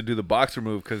why I used to do the boxer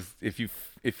move, because if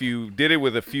you did it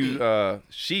with a few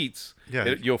sheets,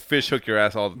 you'll fish hook your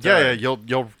ass all the time. Yeah,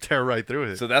 you'll tear right through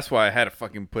it. So that's why I had to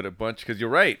fucking put a bunch. Because you're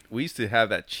right, we used to have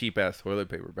that cheap ass toilet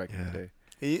paper back in the day.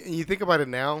 You think about it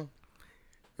now.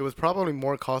 it was probably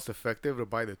more cost effective to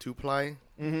buy the 2-ply.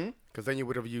 Mm-hmm. Because then you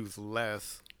would have used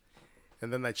less.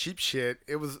 And then that cheap shit,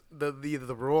 it was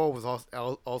the roll was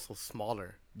also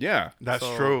smaller. Yeah, that's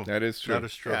true. That is true. That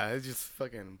is true. Yeah, it's just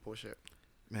fucking bullshit.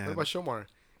 Man. What about Shomar?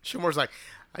 Shomar's like,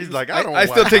 I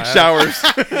still take showers.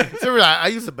 So I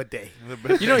use a bidet.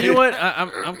 You know what?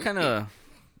 I'm kind of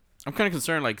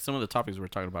concerned, like some of the topics we're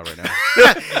talking about right now.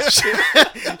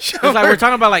 It's like we're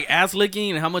talking about like ass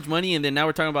licking and how much money, and then now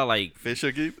we're talking about like fish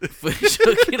hooking.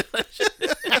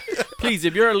 Please,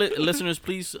 if you're our listeners,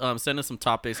 please send us some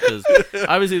topics because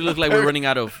obviously it looks like we're running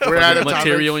out of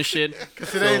material and shit.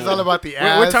 Because today is all about the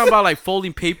ass. We're talking about like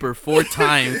folding paper 4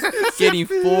 times, getting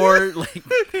 4 like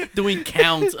doing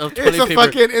counts of toilet paper.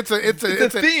 It's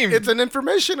a theme. It's an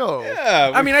informational.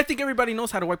 Yeah. I mean, I think everybody knows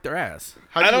how to wipe their ass.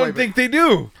 I don't think they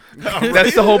do.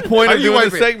 That's the whole point of doing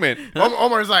the segment.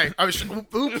 Omar's like, oops.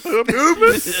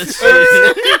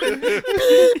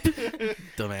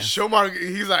 Dumbass. Shomar,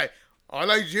 he's like, all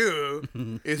I do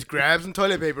is grab some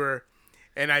toilet paper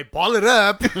and I ball it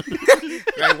up and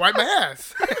I wipe my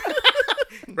ass.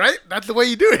 Right? That's the way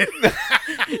you do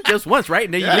it. Just once, right?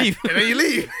 And then you leave. And then you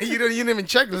leave. You didn't even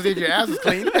check to see if your ass is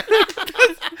clean.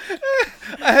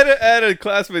 I had a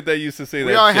classmate that used to say that.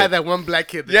 We all shit. had that one black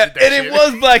kid. Yeah, did that and shit. it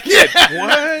was black kid.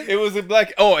 What? It was a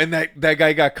black. Oh, and that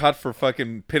guy got caught for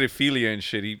fucking pedophilia and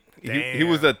shit. He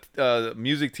was a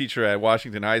music teacher at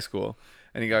Washington High School,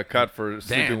 and he got caught for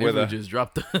sleeping with her. Just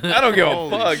dropped. I don't give a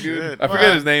Holy fuck, shit. dude. I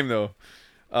forget his name though.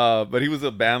 But he was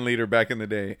a band leader back in the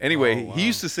day. Anyway, he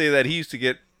used to say that he used to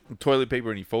get toilet paper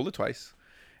and he'd fold it twice,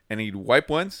 and he'd wipe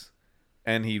once,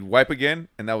 and he'd wipe again,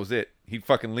 and that was it. He'd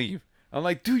fucking leave. I'm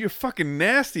like, dude, you're fucking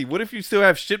nasty. What if you still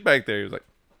have shit back there? He was like,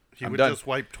 he I'm would done. just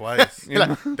wipe twice. You're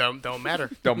like, don't matter.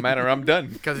 Don't matter. I'm done.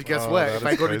 Because guess what? If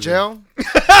I go to jail,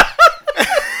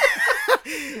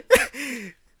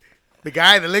 the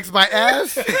guy that licks my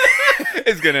ass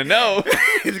is gonna know.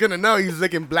 He's gonna know he's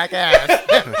licking black ass.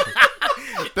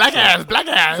 Black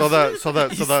ass.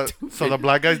 So the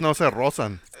black guys no se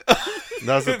rozan.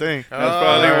 That's the thing. That's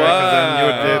probably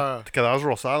why. Because I was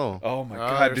rosado. Oh my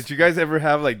god! Did you guys ever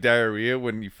have like diarrhea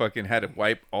when you fucking had to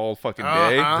wipe all fucking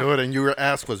day? Dude, and your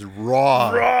ass was raw.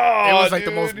 It was like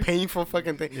dude. the most painful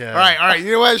fucking thing. Yeah. All right.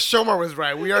 You know what? Shomar was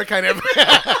right. We are kind of.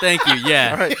 Thank you.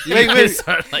 Yeah. All right. You guys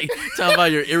start like talking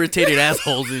about your irritated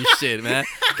assholes and shit, man.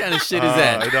 What kind of shit is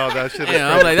that? I know that shit.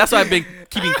 I'm like, that's why I've been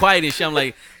keeping quiet and shit. I'm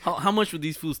like, how much would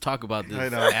these fools talk about this? I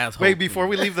know. Asshole Wait, before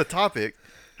we leave the topic,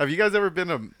 have you guys ever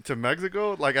been to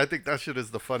Mexico? Like, I think that shit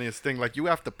is the funniest thing. Like, you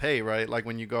have to pay, right? Like,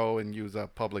 when you go and use a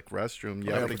public restroom,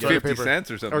 you have to get 50 cents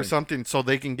or something. So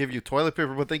they can give you toilet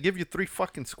paper, but they give you 3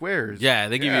 fucking squares. Yeah,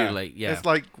 they give you like, yeah. It's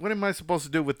like, what am I supposed to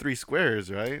do with 3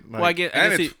 squares, right? Like, Well, I guess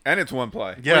And it's 1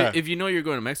 ply. Yeah. well, if you know you're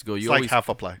going to Mexico, you like always half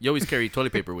a ply. You always carry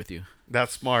toilet paper with you.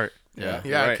 That's smart. Yeah.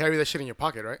 Yeah, Right. carry that shit in your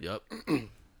pocket, right? Yep.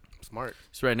 Smart.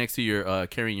 It's right next to your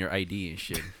carrying your ID and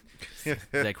shit. Is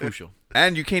that crucial?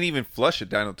 And you can't even flush it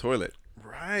down the toilet.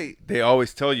 Right. They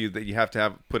always tell you that you have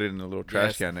to put it in a little trash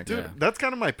Yes. can next Dude, to it. that's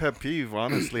kind of my pet peeve,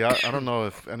 honestly. I don't know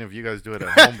if any of you guys do it at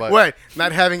home, but What?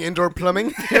 Not having indoor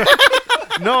plumbing?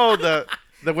 no, the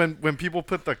when people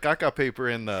put the caca paper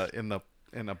in the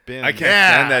bin. I can't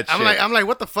stand that shit. I'm like,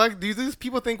 what the fuck? Do these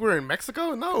people think we're in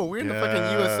Mexico? No, we're in the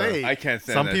fucking USA. I can't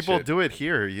stand Some that people shit. do it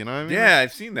here, you know what I mean? Yeah,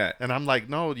 I've seen that. And I'm like,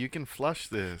 no, you can flush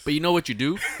this. But you know what you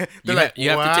do? They're like, you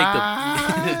have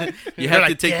to take the you have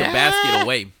to take the basket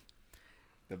away.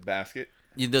 The basket.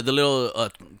 The little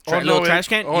no, trash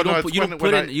can. oh, You no, don't it's put, you when- don't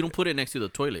when put it. I- You don't put it next to the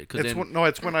toilet because It's then.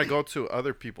 it's when I go to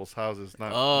other people's houses,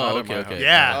 not. Oh, not at okay, my okay. house.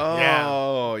 Yeah.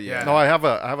 Oh, yeah. No, I have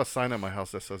a sign at my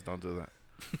house that says don't do that.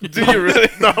 Do you really?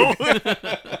 No.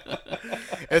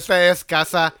 Esta es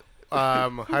casa. How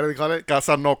do they call it?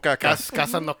 Casa no caca.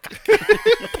 Casa no caca.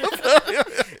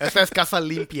 Esta es casa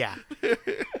limpia.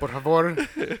 Por favor,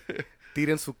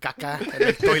 tiren su caca en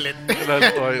el toilet. En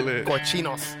el toilet.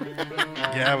 Cochinos.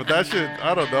 Yeah, but that shit,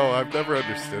 I don't know. I've never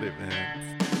understood it, man.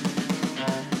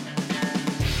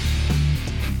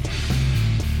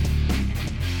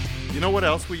 You know what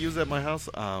else we use at my house?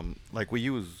 Like we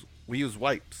use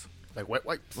wipes. Like wet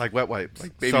wipes. Like wet wipes.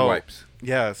 Like baby wipes.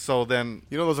 Yeah, so then...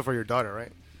 You know those are for your daughter,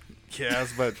 right?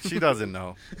 Yes, but she doesn't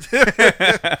know.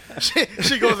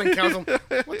 she goes and counts them.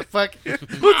 What the fuck?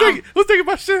 Who's taking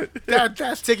my shit?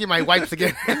 Dad's taking my wipes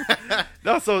again.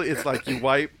 No, so it's like you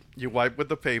wipe with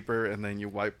the paper, and then you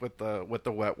wipe with the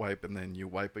wet wipe, and then you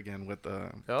wipe again with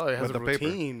the it has with a the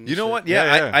routine. You know what? Yeah,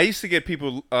 Yeah, yeah. I used to get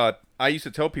people. I used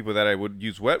to tell people that I would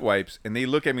use wet wipes, and they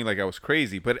look at me like I was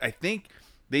crazy. But I think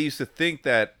they used to think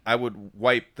that I would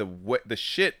wipe the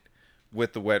shit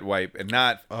with the wet wipe and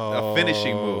not a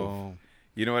finishing move.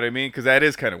 You know what I mean? Because that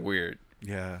is kind of weird.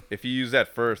 Yeah. If you use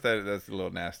that first, that's a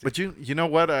little nasty. But you know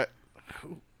what? I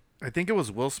think it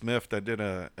was Will Smith that did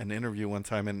an interview one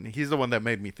time, and he's the one that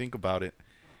made me think about it,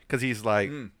 because he's like,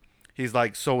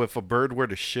 so if a bird were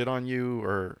to shit on you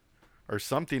or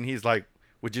something, he's like,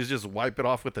 would you just wipe it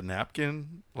off with a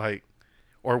napkin, like,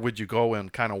 or would you go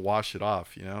and kind of wash it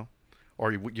off, you know,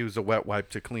 or you would use a wet wipe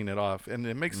to clean it off? And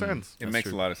it makes sense. It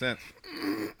makes a lot of sense.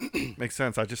 Makes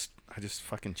sense. I just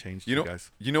fucking changed you guys.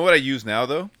 You know what I use now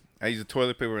though? I use a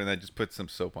toilet paper and I just put some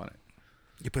soap on it.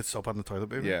 You put soap on the toilet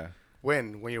paper? Yeah.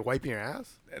 When you're wiping your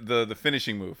ass? The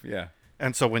finishing move, yeah.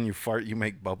 And so when you fart, you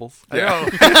make bubbles? Yeah.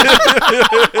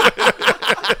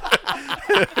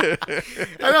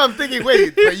 I know, I'm thinking,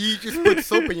 wait, but you just put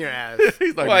soap in your ass.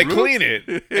 He's like, well, I clean it.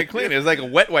 It's like a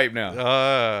wet wipe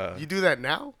now. You do that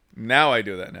now? Now I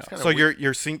do that now. So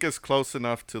your sink is close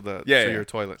enough to the your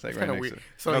toilet. It's like kind of right weird.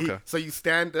 next So so you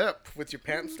stand up with your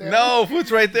pants down? No,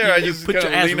 foot's right there. I You just put your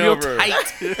kinda ass lean real over.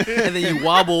 tight, and then you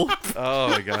wobble. Oh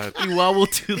my god! You wobble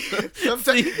to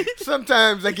the.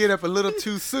 Sometimes I get up a little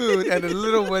too soon, and the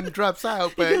little one drops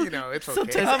out. But you know, it's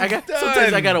okay.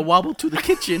 Sometimes I gotta wobble to the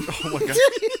kitchen. Oh my god,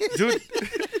 dude!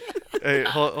 Hey,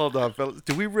 hold on, fellas.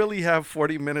 Do we really have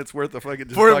 40 minutes worth of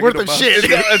fucking worth of shit?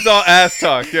 It's all ass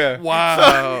talk. Yeah. Wow.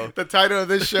 So, the title of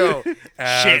this show: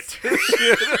 Shit.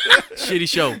 Shitty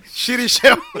show. Shitty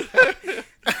show.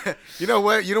 You know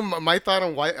what? You know my thought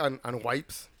on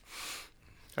wipes.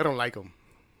 I don't like them.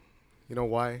 You know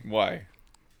why? Why?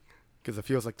 Because it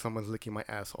feels like someone's licking my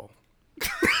asshole.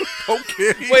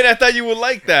 Okay. Wait, I thought you would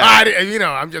like that.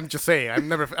 I'm just saying. I've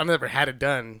never had it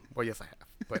done. Well, yes, I have,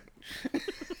 but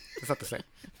it's not the same.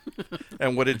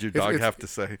 And what did your dog have to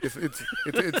say? It's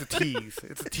a tease.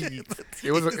 It's a tease.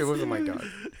 It wasn't my dog.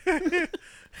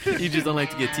 You just don't like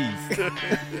to get teased.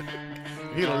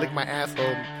 If you don't lick my asshole,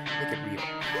 make it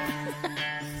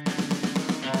real.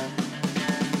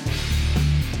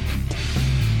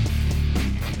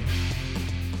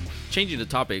 Changing the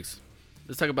topics,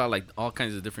 let's talk about like all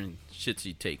kinds of different shits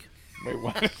you take. Wait,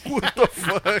 what? What the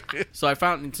fuck? So I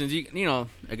found, since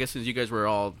I guess since you guys were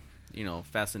all,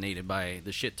 fascinated by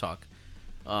the shit talk,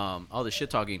 all the shit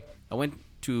talking, I went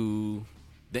to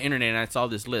the internet and I saw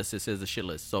this list. It says the shit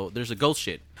list. So there's a ghost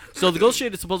shit. So the ghost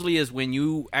shit supposedly is when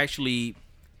you actually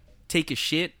take a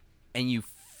shit and you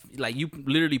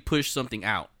literally push something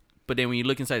out, but then when you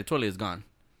look inside the toilet, it's gone.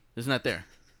 It's not there.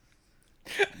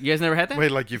 You guys never had that?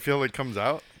 Wait, like you feel it comes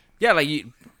out? Yeah, like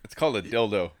you. It's called a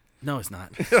dildo. No, it's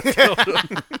not.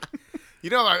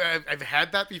 You know, I've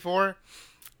had that before,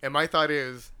 and my thought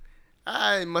is,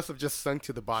 I must have just sunk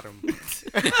to the bottom. You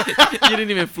didn't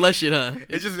even flush it, huh?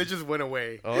 It just went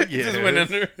away. Oh yeah, it just went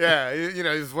under. Yeah,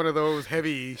 it's one of those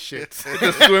heavy shits.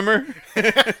 The swimmer.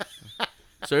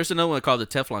 So there's another one called the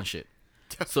Teflon shit.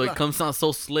 So it comes out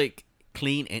so slick,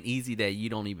 clean, and easy that you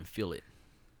don't even feel it.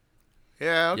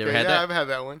 Yeah, okay, You ever had that? I've had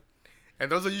that one.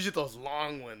 And those are usually those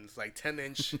long ones, like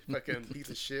 10-inch fucking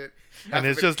piece of shit. And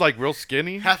it's just like real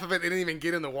skinny. Half of it didn't even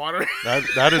get in the water.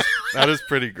 That is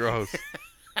pretty gross.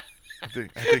 I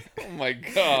think. Oh my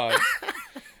god.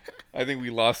 I think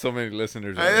we lost so many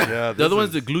listeners. Yeah, The other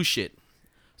one's the glue shit.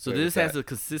 So Wait, this what's has a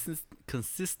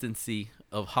consistency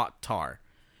of hot tar.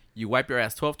 You wipe your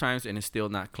ass 12 times and it's still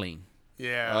not clean.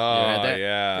 Yeah. Oh, had that?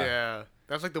 yeah. Yeah.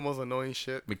 That's like the most annoying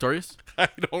shit. Victorious? I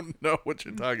don't know what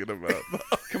you're talking about.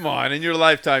 Come on, in your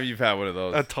lifetime you've had one of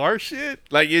those. A tar shit?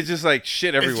 Like it's just like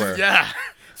shit It's everywhere. just, yeah.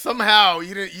 Somehow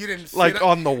you didn't sit Like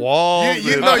on the wall? No.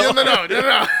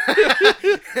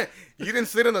 You didn't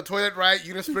sit on the toilet right.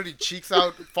 You didn't spread your cheeks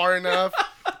out far enough.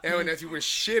 And when as you were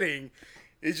shitting,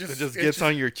 it just gets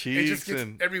on your It cheeks just gets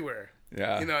and everywhere.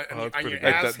 Yeah. You know, Oh, it's on your pretty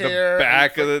Like ass the hair.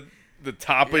 back and of the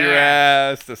top of your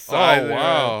ass, the side. Oh of your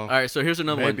wow. All right, so here's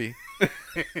another Maybe. one.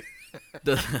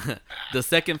 The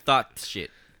second thought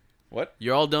shit. What?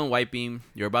 You're all done wiping.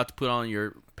 You're about to put on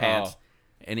your pants,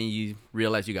 and then you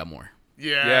realize you got more.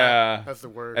 Yeah. That's the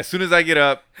word. As soon as I get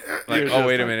up, like, You're oh just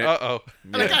wait a like, minute. Uh-oh.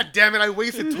 I'm like, God damn it! I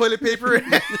wasted toilet paper.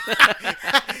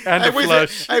 And the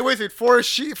flush. I wasted four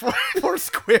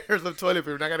squares of toilet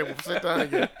paper. And I gotta sit down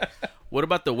again. What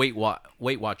about the Weight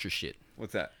Watcher shit?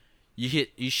 What's that?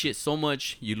 You shit so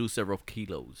much you lose several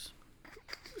kilos.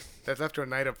 That's after a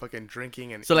night of fucking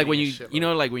drinking and. So like when eating you a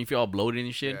shitload. like when you feel all bloated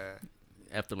and shit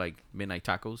Yeah. after like midnight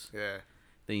tacos, Yeah.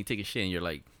 then you take a shit and you're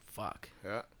like, fuck.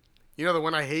 Yeah. You know the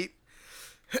one I hate?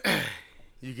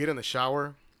 You get in the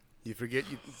shower, you forget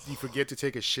to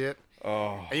take a shit.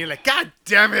 Oh. And you're like, God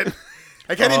damn it.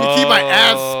 I can't even keep my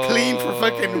ass clean for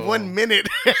fucking 1 minute.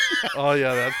 Oh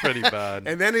yeah, that's pretty bad.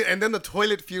 and then the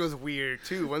toilet feels weird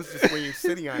too once when you're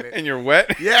sitting on it. And you're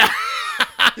wet? Yeah.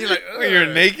 You're like, When you're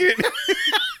naked?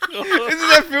 Doesn't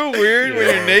that feel weird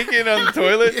when you're naked on the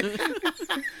toilet?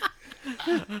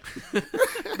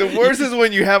 The worst is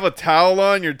when you have a towel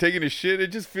on, you're taking a shit. It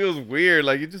just feels weird.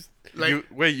 Like, it just... Like,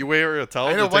 you wear a towel?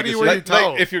 I know, to why take do a you shit? wear your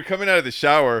towel? Like, if you're coming out of the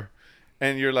shower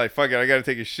and you're like, fuck it, I gotta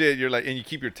take a shit. You're like, and you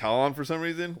keep your towel on for some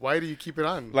reason. Why do you keep it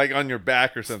on? Like on your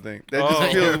back or something. That On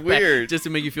just your feels back, weird. just to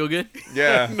make you feel good.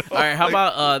 Yeah. All right. How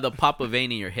about the pop a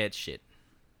vein in your head shit?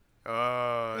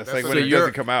 That's like when So it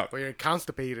doesn't come out. When you're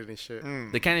constipated and shit.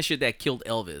 The kind of shit that killed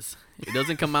Elvis. It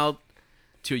doesn't come out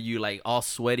till you like all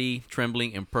sweaty,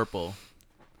 trembling, and purple.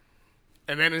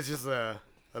 And then it's just a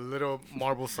little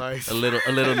marble size. A little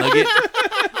nugget.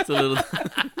 It's a little.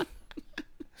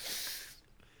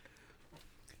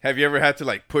 Have you ever had to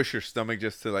like push your stomach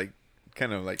just to like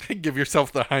kind of like give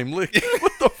yourself the Heimlich?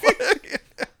 What the fuck?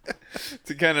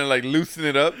 To kind of like loosen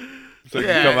it up so it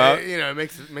Yeah, can come out? You know, it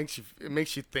makes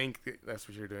you think that that's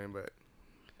what you're doing, but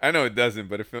I know it doesn't,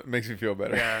 but it makes me feel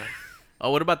better. yeah. Oh,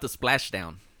 what about the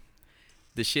splashdown?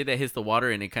 The shit that hits the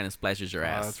water and it kind of splashes your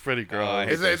ass. That's pretty gross. I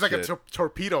hate It's like that a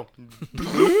torpedo.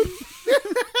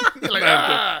 You're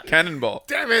like, Cannonball.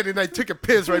 damn it! And I took a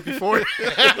piss right before. The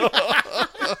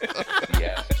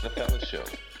Ask the Fella Show,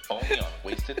 only on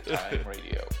Wasted Time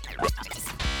Radio.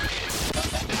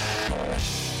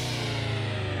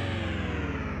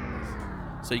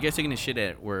 So you guys taking the shit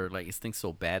at where like it stinks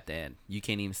so bad that you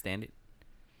can't even stand it?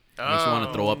 Makes you want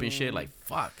to throw up and shit. Like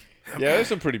fuck. Yeah, there's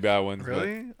some pretty bad ones.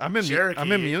 Really? I'm Cherokee.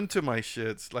 immune to my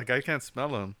shits. Like I can't smell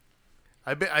them.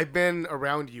 I've been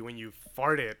around you when you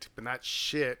farted, but not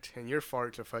shit, and your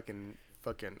farts are fucking.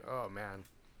 Oh man,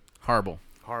 Horrible.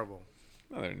 horrible.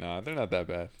 No, they're not. They're not that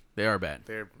bad. They are bad.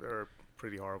 They're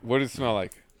pretty horrible. What does it smell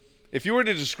like? If you were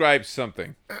to describe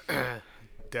something,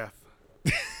 Death.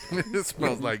 It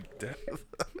smells like death.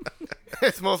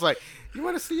 It smells like. You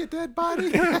want to see a dead body?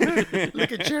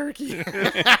 Look at Cherokee.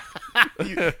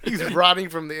 He's rotting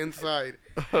from the inside.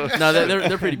 No,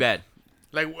 they're pretty bad.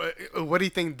 Like, what do you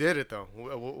think did it though?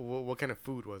 What kind of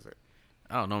food was it?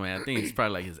 I don't know, man. I think it's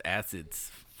probably like his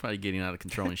acids probably getting out of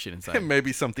control and shit inside.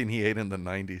 Maybe something he ate in the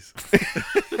 90s.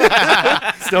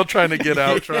 Still trying to get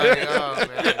out. Oh,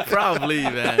 man. Probably,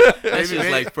 man. That's just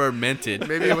like fermented.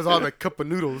 Maybe it was all the cup of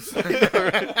noodles.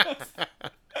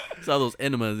 It's all those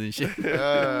enemas and shit.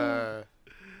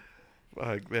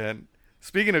 Fuck, man.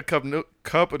 Speaking of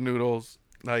cup of noodles,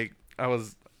 like I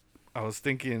was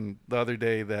thinking the other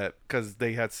day that because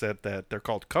they had said that they're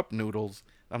called cup noodles.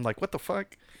 I'm like, what the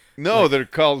fuck? no, they're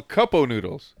called cupo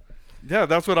noodles. Yeah,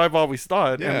 that's what I've always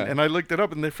thought. Yeah. And I looked it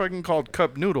up, and they're fucking called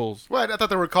cup noodles. What? I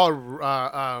thought they were called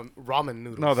ramen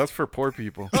noodles. No, that's for poor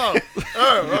people.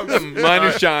 Mine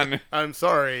is Sean. I'm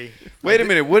sorry. Wait a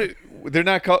minute. What? They're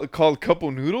not called cupo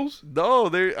noodles? No,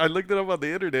 I looked it up on the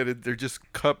internet, and they're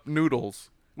just cup noodles,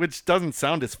 which doesn't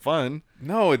sound as fun.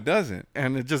 No, it doesn't.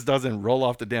 And it just doesn't roll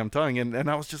off the damn tongue. And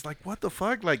I was just like, what the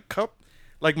fuck? Like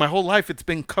like my whole life, it's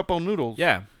been cup of noodles.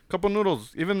 Yeah. Cup of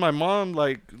noodles. Even my mom,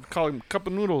 like, call them cup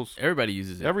of noodles. Everybody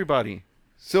uses it. Everybody.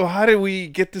 So how did we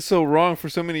get this so wrong for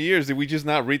so many years? Did we just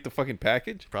not read the fucking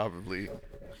package? Probably.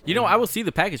 You know, I will see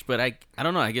the package, but I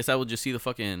don't know. I guess I will just see the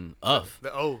fucking of.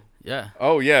 The O. Yeah.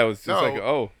 Oh yeah, it was just No. like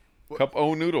cup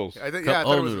o noodles. I think, Cup I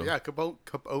thought O it was, noodles. yeah, cup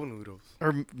O noodles.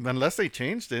 Or unless they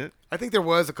changed it. I think there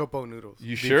was a cup O noodles.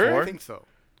 You sure? I think so.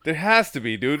 There has to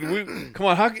be, dude. Come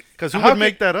on, Because who would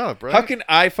make that up, right? How can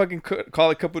I fucking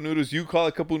call it cup of noodles? You call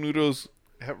it cup of noodles.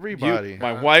 Everybody.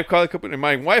 My wife call it cup of. And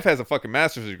my wife has a fucking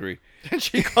master's degree. And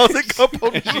she calls it cup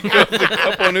of noodles. She calls it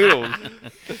cup of noodles.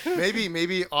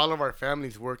 Maybe all of our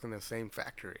families worked in the same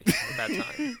factory at that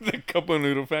time. The cup of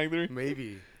noodle factory.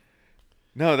 Maybe.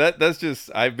 No, that's just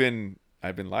I've been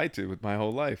lied to with my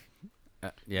whole life.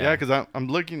 Yeah, because I'm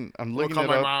looking We'll it call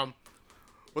my up. mom.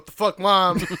 What the fuck,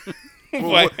 mom?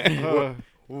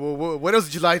 What else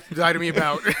did you lie to me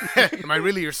about? Am I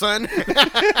really your son?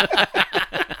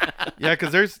 Yeah,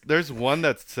 because there's one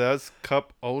that says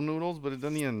cup O noodles, but it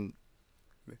doesn't even.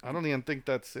 I don't even think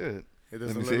that's it. It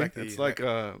doesn't me look see. like It's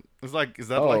like is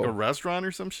that Oh. like a restaurant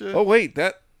or some shit? Oh wait,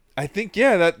 I think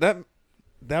that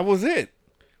was it.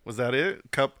 Was that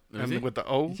it? Cup Is it? with the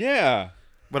O? Yeah,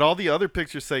 But all the other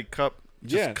pictures say cup,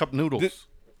 just Yeah. cup noodles.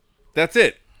 that's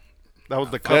it. That was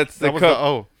the cup. That's the that was cup. the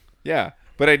O. Yeah,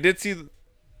 but I did see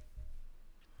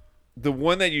the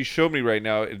one that you showed me right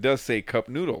now. It does say cup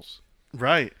noodles.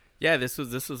 Right. Yeah, this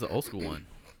was an old school one.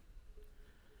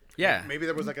 Yeah. Maybe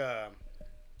there was like a.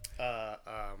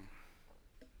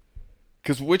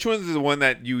 Because which one is the one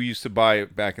that you used to buy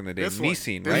back in the day? This one.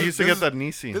 Nissin, This I right? used to get that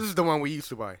Nissin. This is the one we used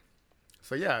to buy.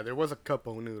 So yeah, there was a cup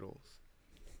of noodles.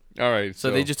 All right.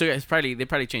 So they just took it. They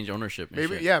probably changed ownership. And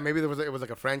Maybe shit. yeah, maybe it was like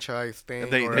a franchise thing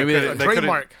They, or maybe a they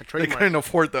trademark. A They trademark. couldn't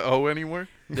afford the O anymore.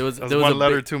 There was That there was one a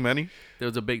letter big, too many. There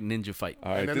was a big ninja fight.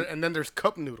 All right. And then there's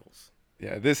cup noodles.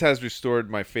 Yeah, this has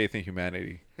restored my faith in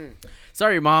humanity.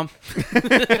 Sorry, Mom.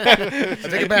 I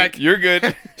take it back. You're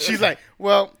good. She's like,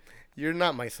 well, you're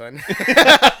not my son.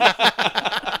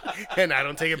 And I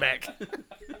don't take it back.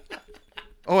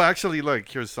 Oh, actually, look,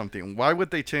 here's something. Why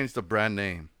would they change the brand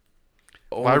name?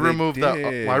 Oh, Why they remove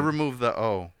did. why remove the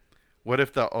O? What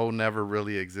if the O never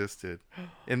really existed?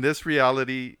 In this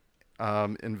reality,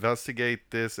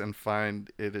 investigate this and find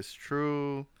it is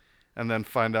true, and then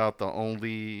find out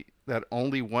only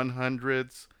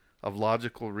 1/100 of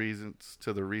logical reasons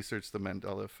to the research the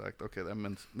Mandela effect. Okay, that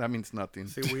means nothing.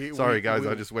 See, Sorry, guys,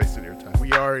 I just wasted your time.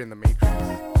 We are in the Matrix.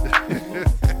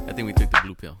 I think we took the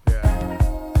blue pill. Yeah.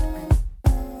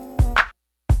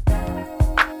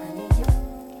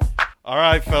 All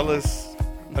right, fellas.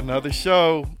 Another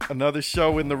show in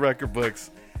the record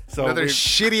books. So another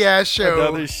shitty ass show.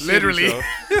 Another shitty literally. show.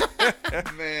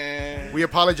 Man. We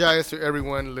apologize to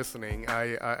everyone listening.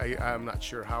 I'm not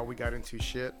sure how we got into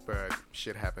shit, but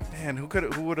shit happened. Man, who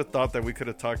would have thought that we could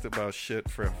have talked about shit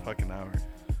for a fucking hour?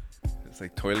 It's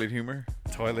like toilet humor.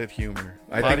 Toilet humor.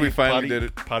 I think we finally did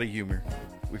it. Potty humor.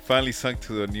 We finally sunk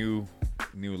to a new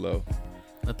low.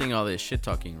 I think all this shit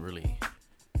talking really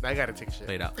I gotta take a shit.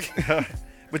 played out.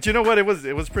 But you know what? It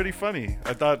was pretty funny.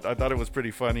 I thought it was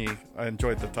pretty funny. I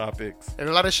enjoyed the topics. And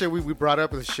a lot of shit we brought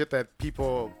up is shit that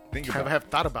people have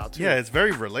thought about too. Yeah, it's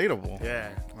very relatable. Yeah.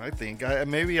 I think. I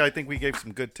think we gave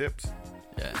some good tips.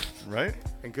 Yeah. Right?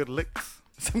 And good licks.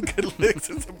 Some good licks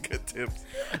and some good tips.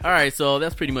 All right, so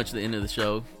that's pretty much the end of the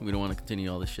show. We don't want to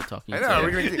continue all this shit talking. I know.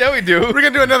 Yeah, we do. We're gonna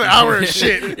do another hour of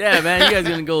shit. Yeah, man, you guys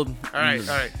gonna go. All right.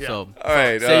 Yeah. So, All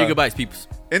right. say your goodbyes, peeps.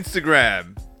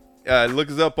 Instagram.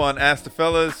 Look us up on Ask the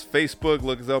Fellas. Facebook,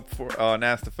 look us up on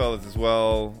Ask the Fellas as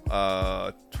well.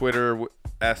 Twitter,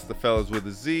 Ask the Fellas with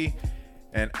a Z.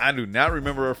 And I do not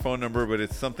remember our phone number, but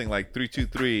it's something like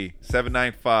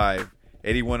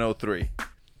 323-795-8103.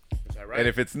 Is that right? And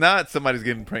if it's not, somebody's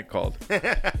getting prank called.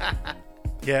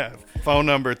 Yeah. Phone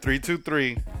number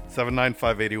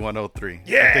 323-795-8103.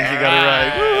 Yeah. I think you got it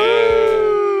right.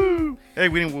 Woo! Hey,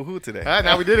 we didn't woohoo today.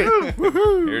 Now we did it.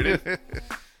 Woohoo. Here it is.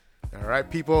 All right,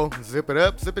 people. Zip it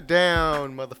up, zip it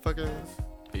down, motherfuckers.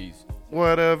 Peace.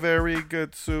 What a very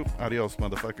good soup. Adios,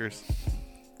 motherfuckers.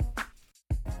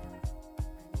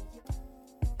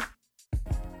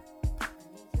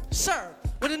 Sir,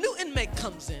 when a new inmate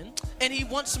comes in and he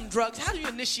wants some drugs, how do you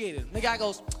initiate it? The guy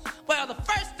goes, well, the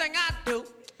first thing I do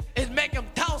is make him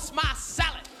toss my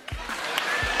salad.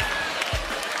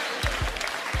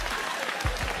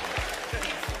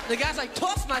 The guy's like,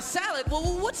 toss my salad? Well,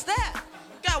 what's that?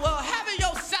 Guy, well, having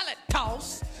your salad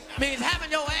tossed means having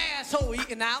your asshole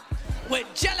eaten out with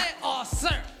jelly or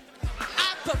syrup.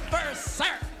 I prefer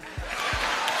syrup.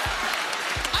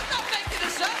 I'm not making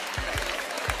this up.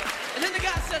 And then the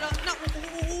guy said, no,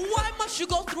 why must you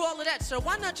go through all of that, sir?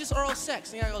 Why not just oral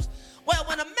sex? And the guy goes, well,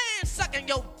 when a man's sucking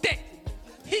your dick,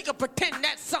 he can pretend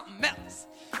that's something else.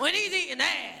 When he's eating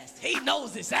ass, he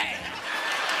knows it's ass.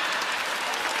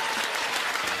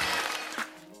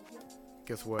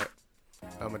 Guess what?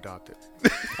 I'm adopted.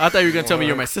 I thought you were gonna tell me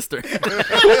you're my sister. Who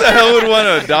the hell would want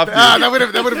to adopt you? That would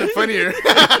have been funnier.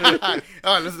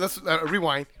 Let's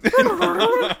rewind.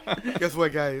 Guess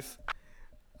what, guys?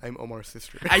 I'm Omar's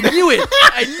sister. I knew it.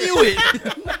 I knew it.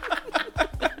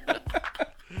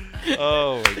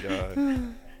 Oh my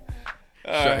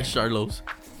god. Charlos.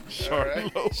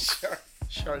 Charlotte.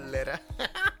 Charletta.